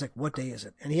actually is like, what day is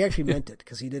it? And he actually meant it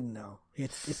because he didn't know.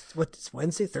 It's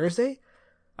Wednesday, Thursday?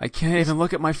 I can't even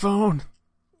look at my phone.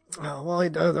 Oh, well, he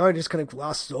just kind of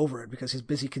glosses over it because he's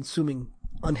busy consuming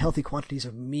unhealthy quantities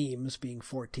of memes being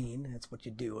 14. That's what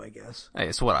you do, I guess. Hey,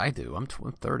 it's what I do. I'm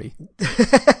 30.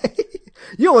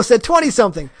 You almost said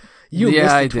 20-something.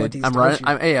 Yeah, I did. I'm right.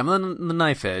 I'm on the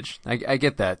knife edge. I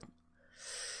get that.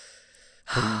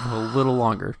 A little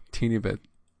longer. Teeny bit.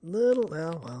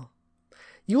 Well.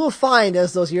 You will find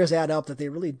as those years add up that they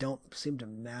really don't seem to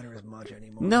matter as much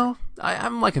anymore. No,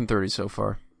 I'm liking 30 so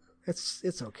far.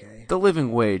 It's okay. The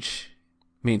living wage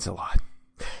means a lot.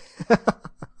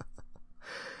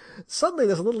 Suddenly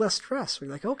there's a little less stress. We're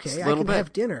like, okay, I can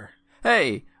have dinner.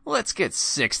 Hey, let's get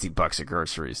 $60 of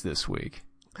groceries this week.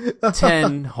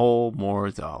 10 whole more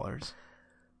dollars.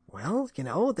 Well,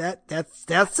 that's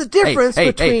the difference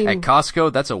between... Hey, at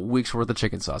Costco, that's a week's worth of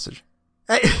chicken sausage.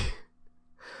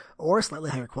 Or slightly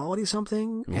higher quality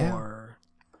something, or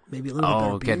maybe a little bit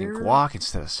better beer. Getting guac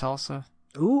instead of salsa.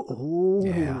 Ooh.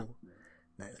 Yeah.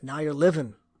 Now you're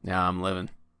living. Yeah, I'm living.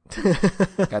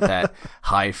 Got that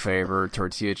high flavor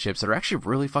tortilla chips that are actually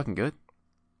really fucking good.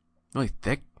 Really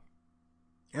thick.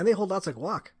 And they hold lots of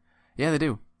guac. Yeah, they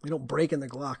do. They don't break in the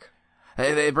guac.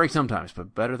 They break sometimes,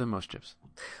 but better than most chips.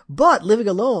 But living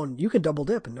alone, you can double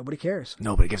dip and nobody cares.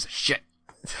 Nobody gives a shit.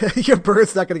 Your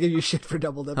bird's not going to give you shit for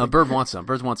double dipping. No, Bird wants some.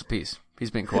 Bird wants a piece.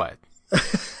 He's being quiet.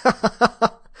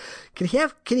 Can he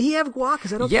have guac?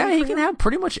 Is that okay? Yeah, he can have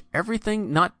pretty much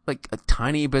everything. Not like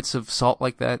tiny bits of salt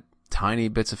like that, tiny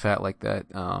bits of fat like that.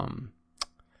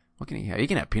 What can he have? He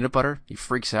can have peanut butter. He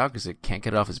freaks out because it can't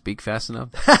get it off his beak fast enough.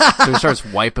 So he starts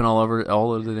wiping all over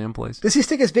the damn place. Does he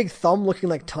stick his big thumb looking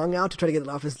like tongue out to try to get it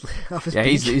off his beak? Yeah,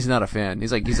 he's not a fan.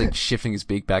 He's like shifting his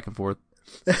beak back and forth.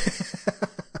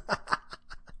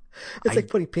 It's like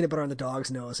putting peanut butter on the dog's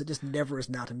nose. It just never is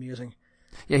not amusing.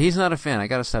 Yeah, he's not a fan. I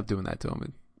gotta stop doing that to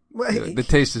him. The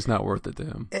taste is not worth it to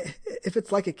him. If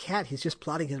it's like a cat, he's just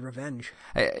plotting his revenge.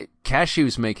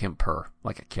 Cashews make him purr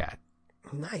like a cat.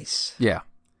 Nice. Yeah.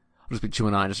 I'll just be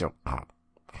chewing on it and just go,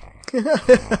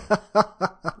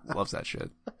 loves that shit.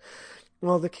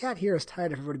 Well, the cat here is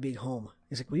tired of everybody being home.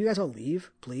 He's like, will you guys all leave,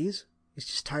 please? He's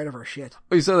just tired of our shit.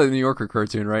 Oh, you saw that New Yorker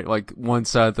cartoon, right? Like, one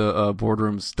side the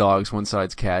boardroom's dogs, one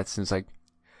side's cats, and it's like,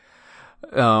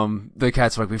 the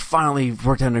cat's like, we finally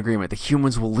worked out an agreement. The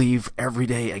humans will leave every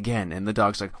day again. And the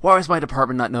dog's like, why is my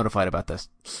department not notified about this?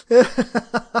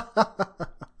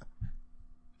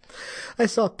 I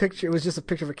saw a picture. It was just a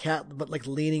picture of a cat, but like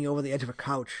leaning over the edge of a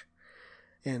couch.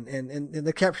 And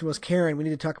the caption was, Karen, we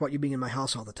need to talk about you being in my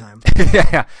house all the time.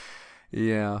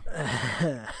 Yeah.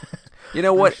 You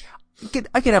know what?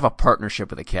 I could have a partnership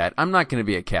with a cat. I'm not going to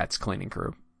be a cat's cleaning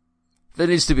crew. There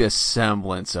needs to be a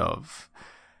semblance of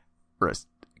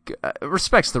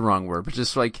respect's the wrong word, but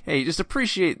just like, hey, just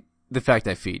appreciate the fact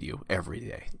I feed you every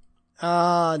day.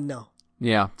 No.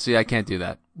 Yeah, see, I can't do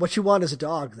that. What you want is a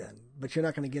dog then, but you're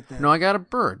not going to get that. No, I got a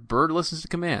bird. Bird listens to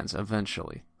commands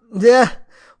eventually. Yeah.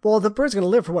 Well, the bird's going to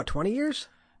live for what, 20 years?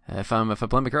 If I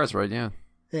play my cards right, yeah.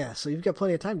 Yeah, so you've got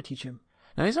plenty of time to teach him.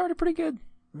 Now, he's already pretty good.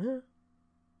 Yeah.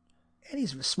 And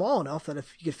he's small enough that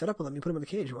if you get fed up with him, you put him in the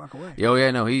cage and walk away. Oh,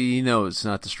 yeah, no, he knows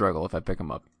not to struggle if I pick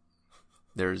him up.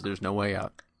 There's no way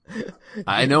out.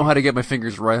 I know how to get my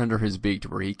fingers right under his beak to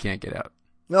where he can't get out.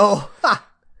 Oh, ha!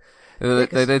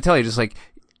 They tell you, just like,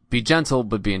 be gentle,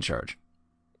 but be in charge.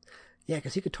 Yeah,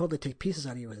 because he could totally take pieces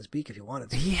out of you with his beak if he wanted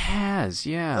to. He has,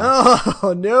 yeah.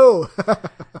 Oh, no.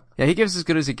 Yeah, he gives as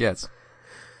good as he gets.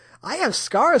 I have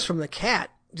scars from the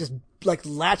cat just like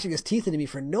latching his teeth into me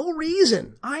for no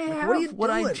reason. I have what are you what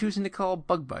doing? I'm choosing to call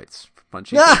bug bites for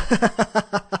punching.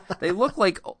 They look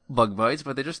like bug bites,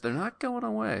 but they're not going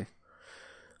away.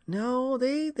 No,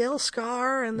 they'll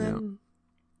scar and then.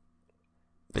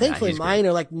 Yeah. Thankfully, mine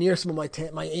are like near some of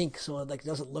my ink, so it like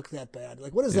doesn't look that bad.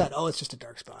 Like, what is that? Oh, it's just a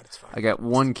dark spot. It's fine. I got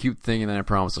one cute thing, and then I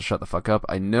promise I'll shut the fuck up.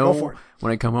 I know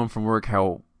when I come home from work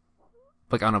how,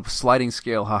 like on a sliding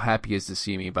scale, how happy he is to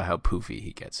see me, but how poofy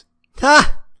he gets.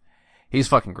 Ha! He's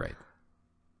fucking great.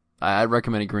 I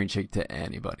recommend a green chick to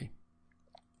anybody.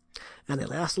 And they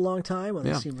last a long time.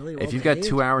 They seem really well if you've got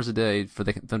 2 hours a day for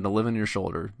them to live on your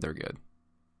shoulder, they're good.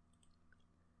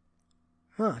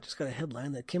 Huh, just got a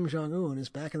headline that Kim Jong-un is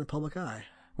back in the public eye.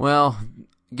 Well,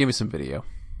 give me some video.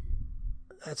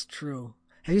 That's true.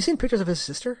 Have you seen pictures of his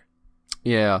sister?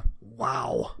 Yeah.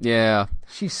 Wow. Yeah.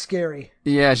 She's scary.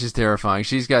 Yeah, she's terrifying.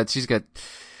 She's got J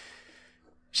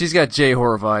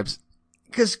horror vibes.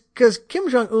 Because Kim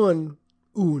Jong-un,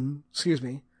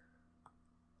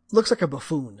 looks like a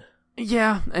buffoon.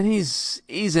 Yeah, and he's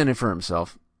in it for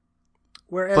himself.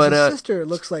 Whereas his sister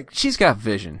looks like... She's got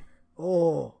vision.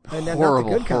 Oh. And then horrible,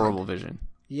 not the good kind. horrible vision.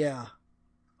 Yeah.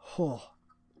 Oh.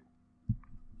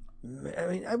 I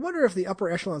mean, I wonder if the upper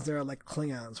echelons there are like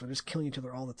Klingons. We're just killing each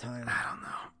other all the time. I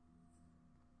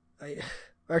don't know.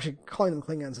 Actually, calling them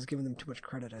Klingons is giving them too much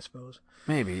credit, I suppose.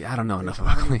 Maybe. I don't know enough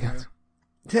about Klingons.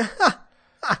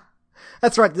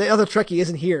 That's right. The other Trekkie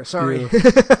isn't here. Sorry.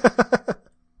 Yeah.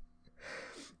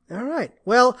 All right.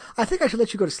 Well, I think I should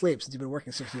let you go to sleep since you've been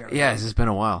working 60 hours. Yes, it's been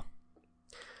a while.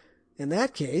 In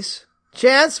that case,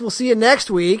 Chance, we'll see you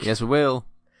next week. Yes, we will.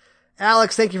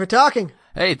 Alex, thank you for talking.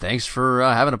 Hey, thanks for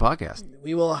having a podcast.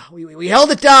 We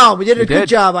held it down. We did a good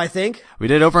job, I think. We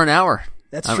did over an hour.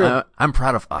 That's true. I'm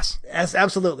proud of us. Yes,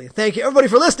 absolutely. Thank you, everybody,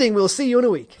 for listening. We'll see you in a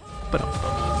week. But.